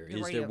this year.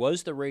 There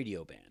was the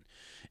radio ban,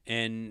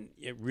 and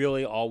it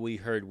really all we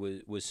heard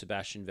was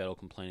Sebastian Vettel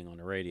complaining on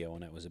the radio,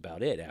 and that was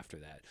about it after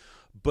that.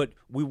 But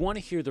we want to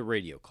hear the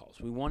radio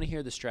calls. We want to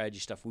hear the strategy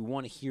stuff. We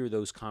want to hear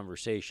those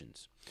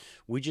conversations.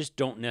 We just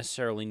don't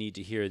necessarily need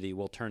to hear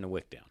we'll turn the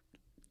wick down.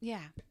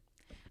 Yeah.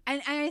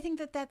 And I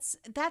think that's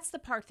the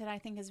part that I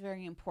think is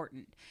very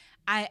important.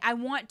 I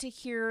want to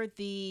hear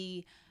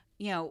we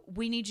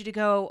need you to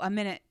go a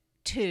minute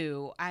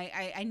 2.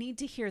 I need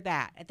to hear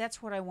that.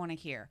 That's what I want to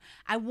hear.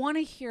 I want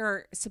to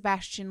hear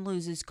Sebastian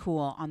lose his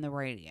cool on the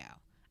radio.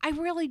 I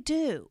really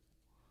do.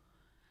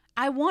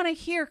 I want to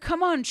hear,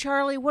 come on,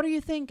 Charlie, what are you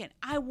thinking?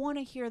 I want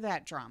to hear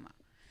that drama.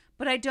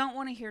 But I don't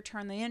want to hear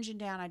turn the engine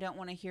down. I don't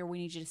want to hear we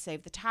need you to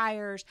save the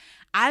tires.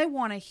 I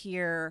want to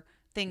hear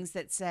things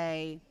that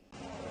say,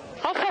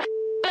 oh, for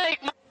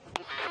sake, man.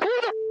 Who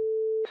the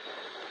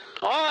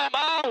oh,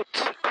 I'm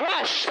out.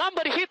 Crash.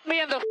 Somebody hit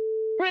me in the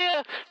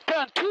rear,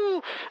 turn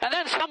 2, and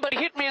then somebody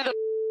hit me in the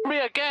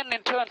rear again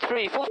in turn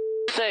 3. For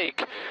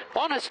sake.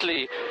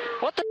 Honestly,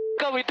 what the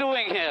are we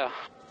doing here?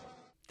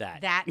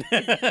 That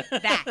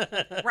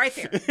right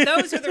there.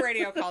 Those are the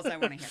radio calls I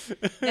want to hear.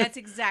 That's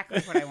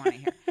exactly what I want to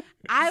hear.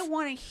 I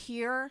want to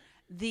hear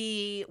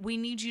we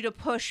need you to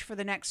push for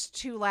the next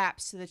 2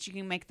 laps so that you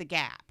can make the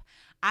gap.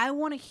 I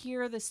want to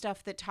hear the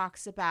stuff that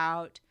talks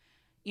about,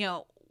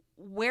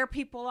 where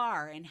people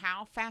are and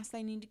how fast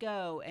they need to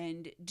go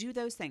and do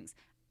those things.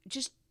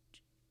 Just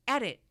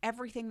edit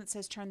everything that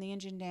says turn the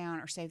engine down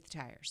or save the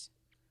tires.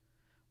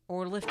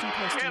 Or lift and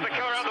coast. Get the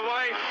car out of the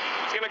way.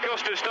 It's going to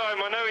cost us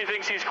time. I know he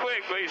thinks he's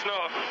quick, but he's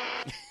not.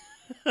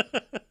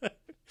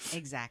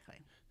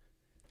 Exactly.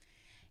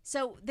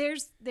 So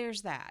there's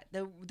that.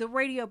 The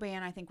radio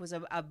ban, I think, was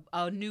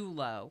a new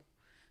low.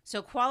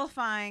 So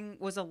qualifying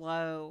was a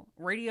low.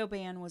 Radio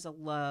ban was a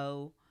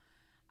low.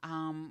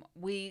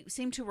 We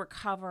seem to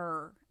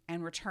recover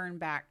and return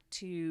back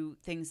to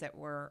things that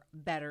were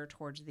better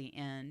towards the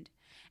end.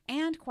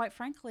 And quite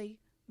frankly,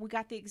 we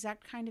got the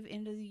exact kind of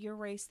end of the year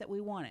race that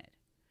we wanted,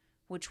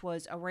 which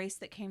was a race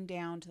that came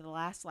down to the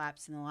last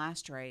laps in the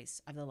last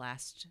race of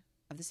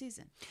the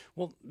season.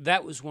 Well,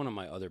 that was one of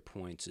my other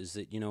points, is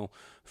that,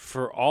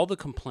 for all the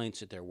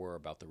complaints that there were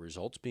about the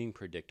results being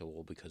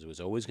predictable, because it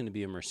was always going to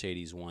be a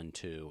Mercedes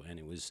 1-2,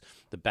 and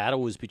the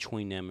battle was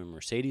between them, and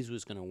Mercedes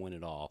was going to win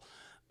it all.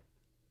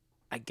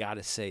 I got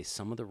to say,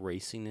 some of the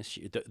racing this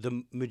year,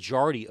 the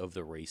majority of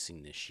the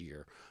racing this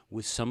year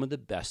was some of the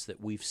best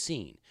that we've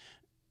seen.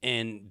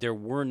 And there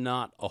were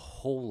not a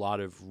whole lot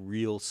of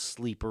real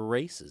sleeper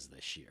races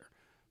this year.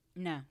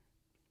 No.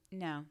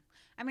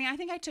 I mean, I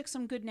think I took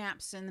some good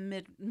naps in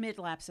the mid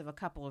laps of a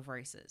couple of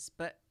races.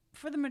 But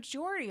for the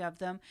majority of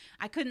them,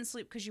 I couldn't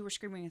sleep because you were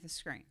screaming at the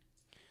screen.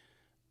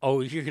 Oh,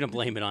 you're going to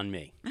blame it on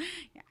me.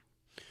 Yeah.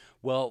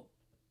 Well,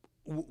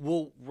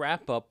 we'll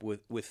wrap up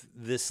with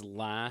this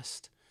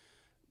last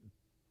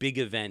big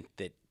event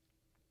that,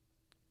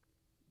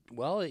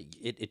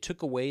 it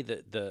took away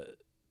the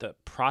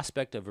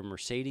prospect of a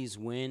Mercedes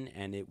win,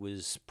 and it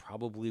was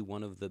probably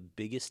one of the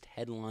biggest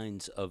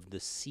headlines of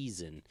the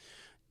season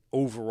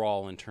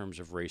overall in terms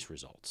of race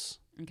results.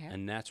 Okay.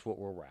 And that's what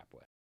we'll wrap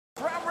with.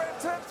 Round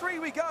turn 3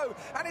 we go,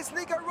 and it's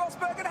Nico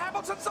Rosberg, and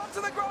Hamilton's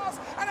onto the grass,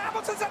 and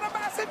Hamilton's had a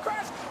massive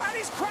crash, and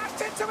he's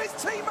crashed into his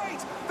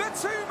teammate.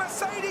 The 2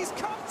 Mercedes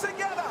come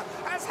together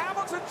as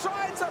Hamilton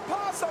tried to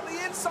pass on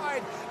the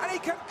inside, and he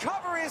can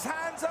cover his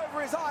hands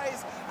over his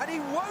eyes, and he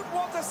won't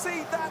want to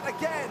see that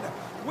again.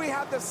 We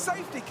have the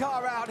safety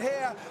car out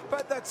here,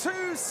 but the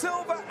 2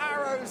 Silver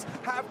Arrows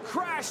have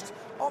crashed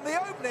on the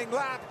opening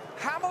lap.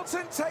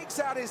 Hamilton takes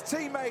out his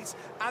teammates,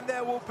 and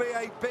there will be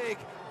a big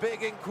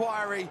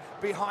inquiry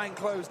behind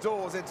closed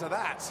doors into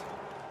that.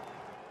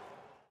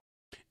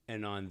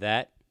 And on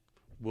that,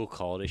 we'll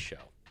call it a show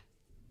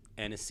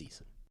and a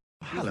season.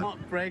 He's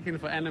not breaking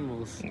for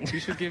animals. You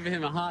should give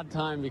him a hard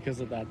time because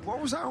of that. What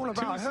was that all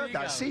about? I heard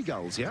that.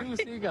 Seagulls, yeah? 2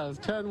 seagulls,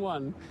 turn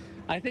 1.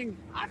 I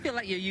feel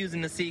like you're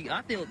using the seagull.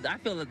 I feel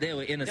that they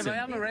were innocent.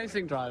 Yeah, but I'm a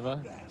racing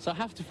driver, so I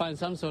have to find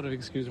some sort of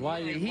excuse.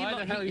 Why the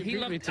hell you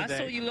beat me today? I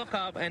saw you look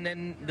up, and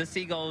then the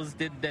seagulls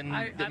did move.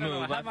 I don't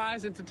know. I had my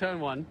eyes into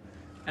turn 1,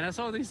 and I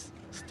saw this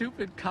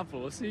stupid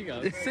couple of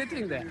seagulls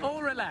sitting there,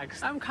 all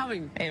relaxed. I'm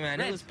coming. Hey man,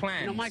 red. it was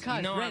planned. My car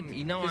is red.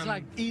 It's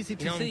like easy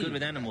to see. I'm good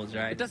with animals,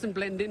 right? It doesn't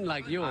blend in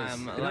like yours.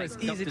 Like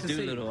it's easy Dr. to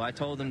Dolittle. see. I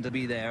told them to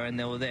be there, and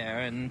they were there.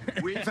 And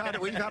we've had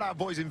our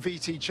boys in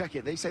VT check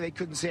it. They say they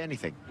couldn't see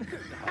anything.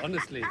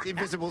 Honestly,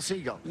 invisible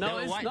seagull. No,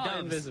 it's not doves.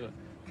 Invisible.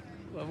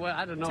 Well,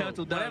 I don't know.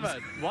 Turtle doves.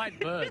 Whatever. White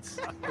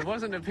birds. It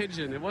wasn't a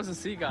pigeon. It was a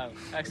seagull.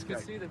 I could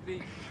see the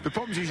beak. The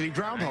problem's usually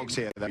groundhogs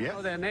here, though. I don't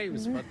know their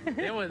names, but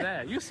they were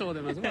there. You saw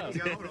them as well.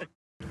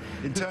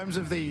 In terms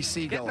of the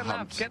seagull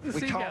hunt,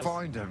 we can't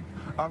find them.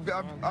 I'm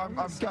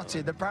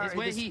gutted. The it's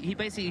where he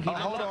basically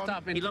locked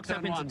up into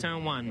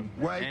turn 1.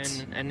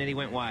 Wait. And then he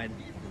went wide.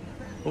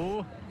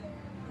 Oh.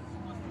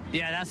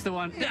 Yeah, that's the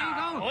one. There you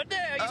go. Oh,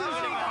 there.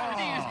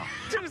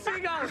 2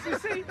 seagulls, you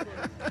see?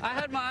 I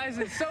had my eyes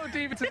in so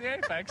deep into the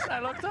apex, I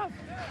looked up.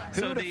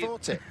 Who would have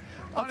thought it?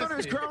 I thought it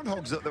was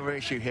groundhogs that were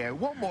issue here.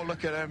 One more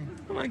look at them.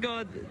 Oh my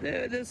God,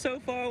 they're so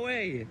far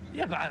away.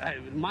 Yeah,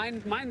 but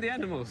mind the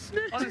animals,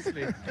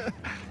 honestly.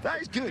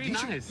 That is good.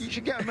 You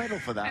should get a medal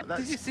for that.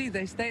 Did you see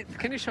they stayed?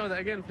 Can you show that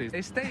again, please?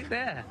 They stayed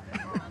there.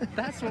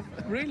 That's what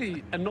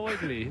really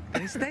annoyed me.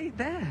 They stayed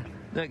there.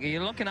 Look,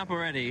 you're looking up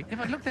already. Yeah,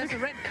 but look, there's a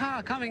red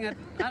car coming at,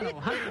 I don't know,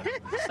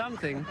 100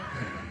 something.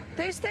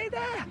 They stayed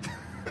there.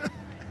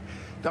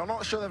 I'm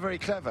not sure they're very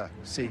clever,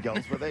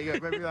 seagulls, but there you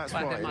go. Maybe that's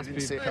why you didn't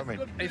see it coming.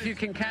 If you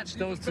can catch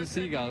those 2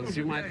 seagulls,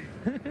 you might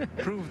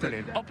prove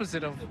the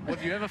opposite of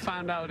what you ever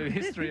found out in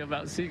history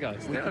about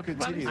seagulls. We could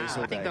continue this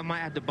all I think day. I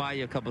might have to buy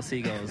you a couple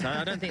seagulls.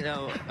 I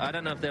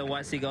don't know if they're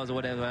white seagulls or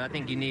whatever. I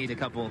think you need a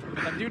couple.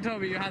 But you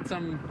told me you had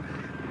some...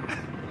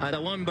 The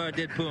one bird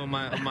did poo on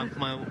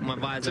my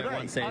visor at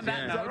one stage. On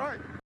that note, right?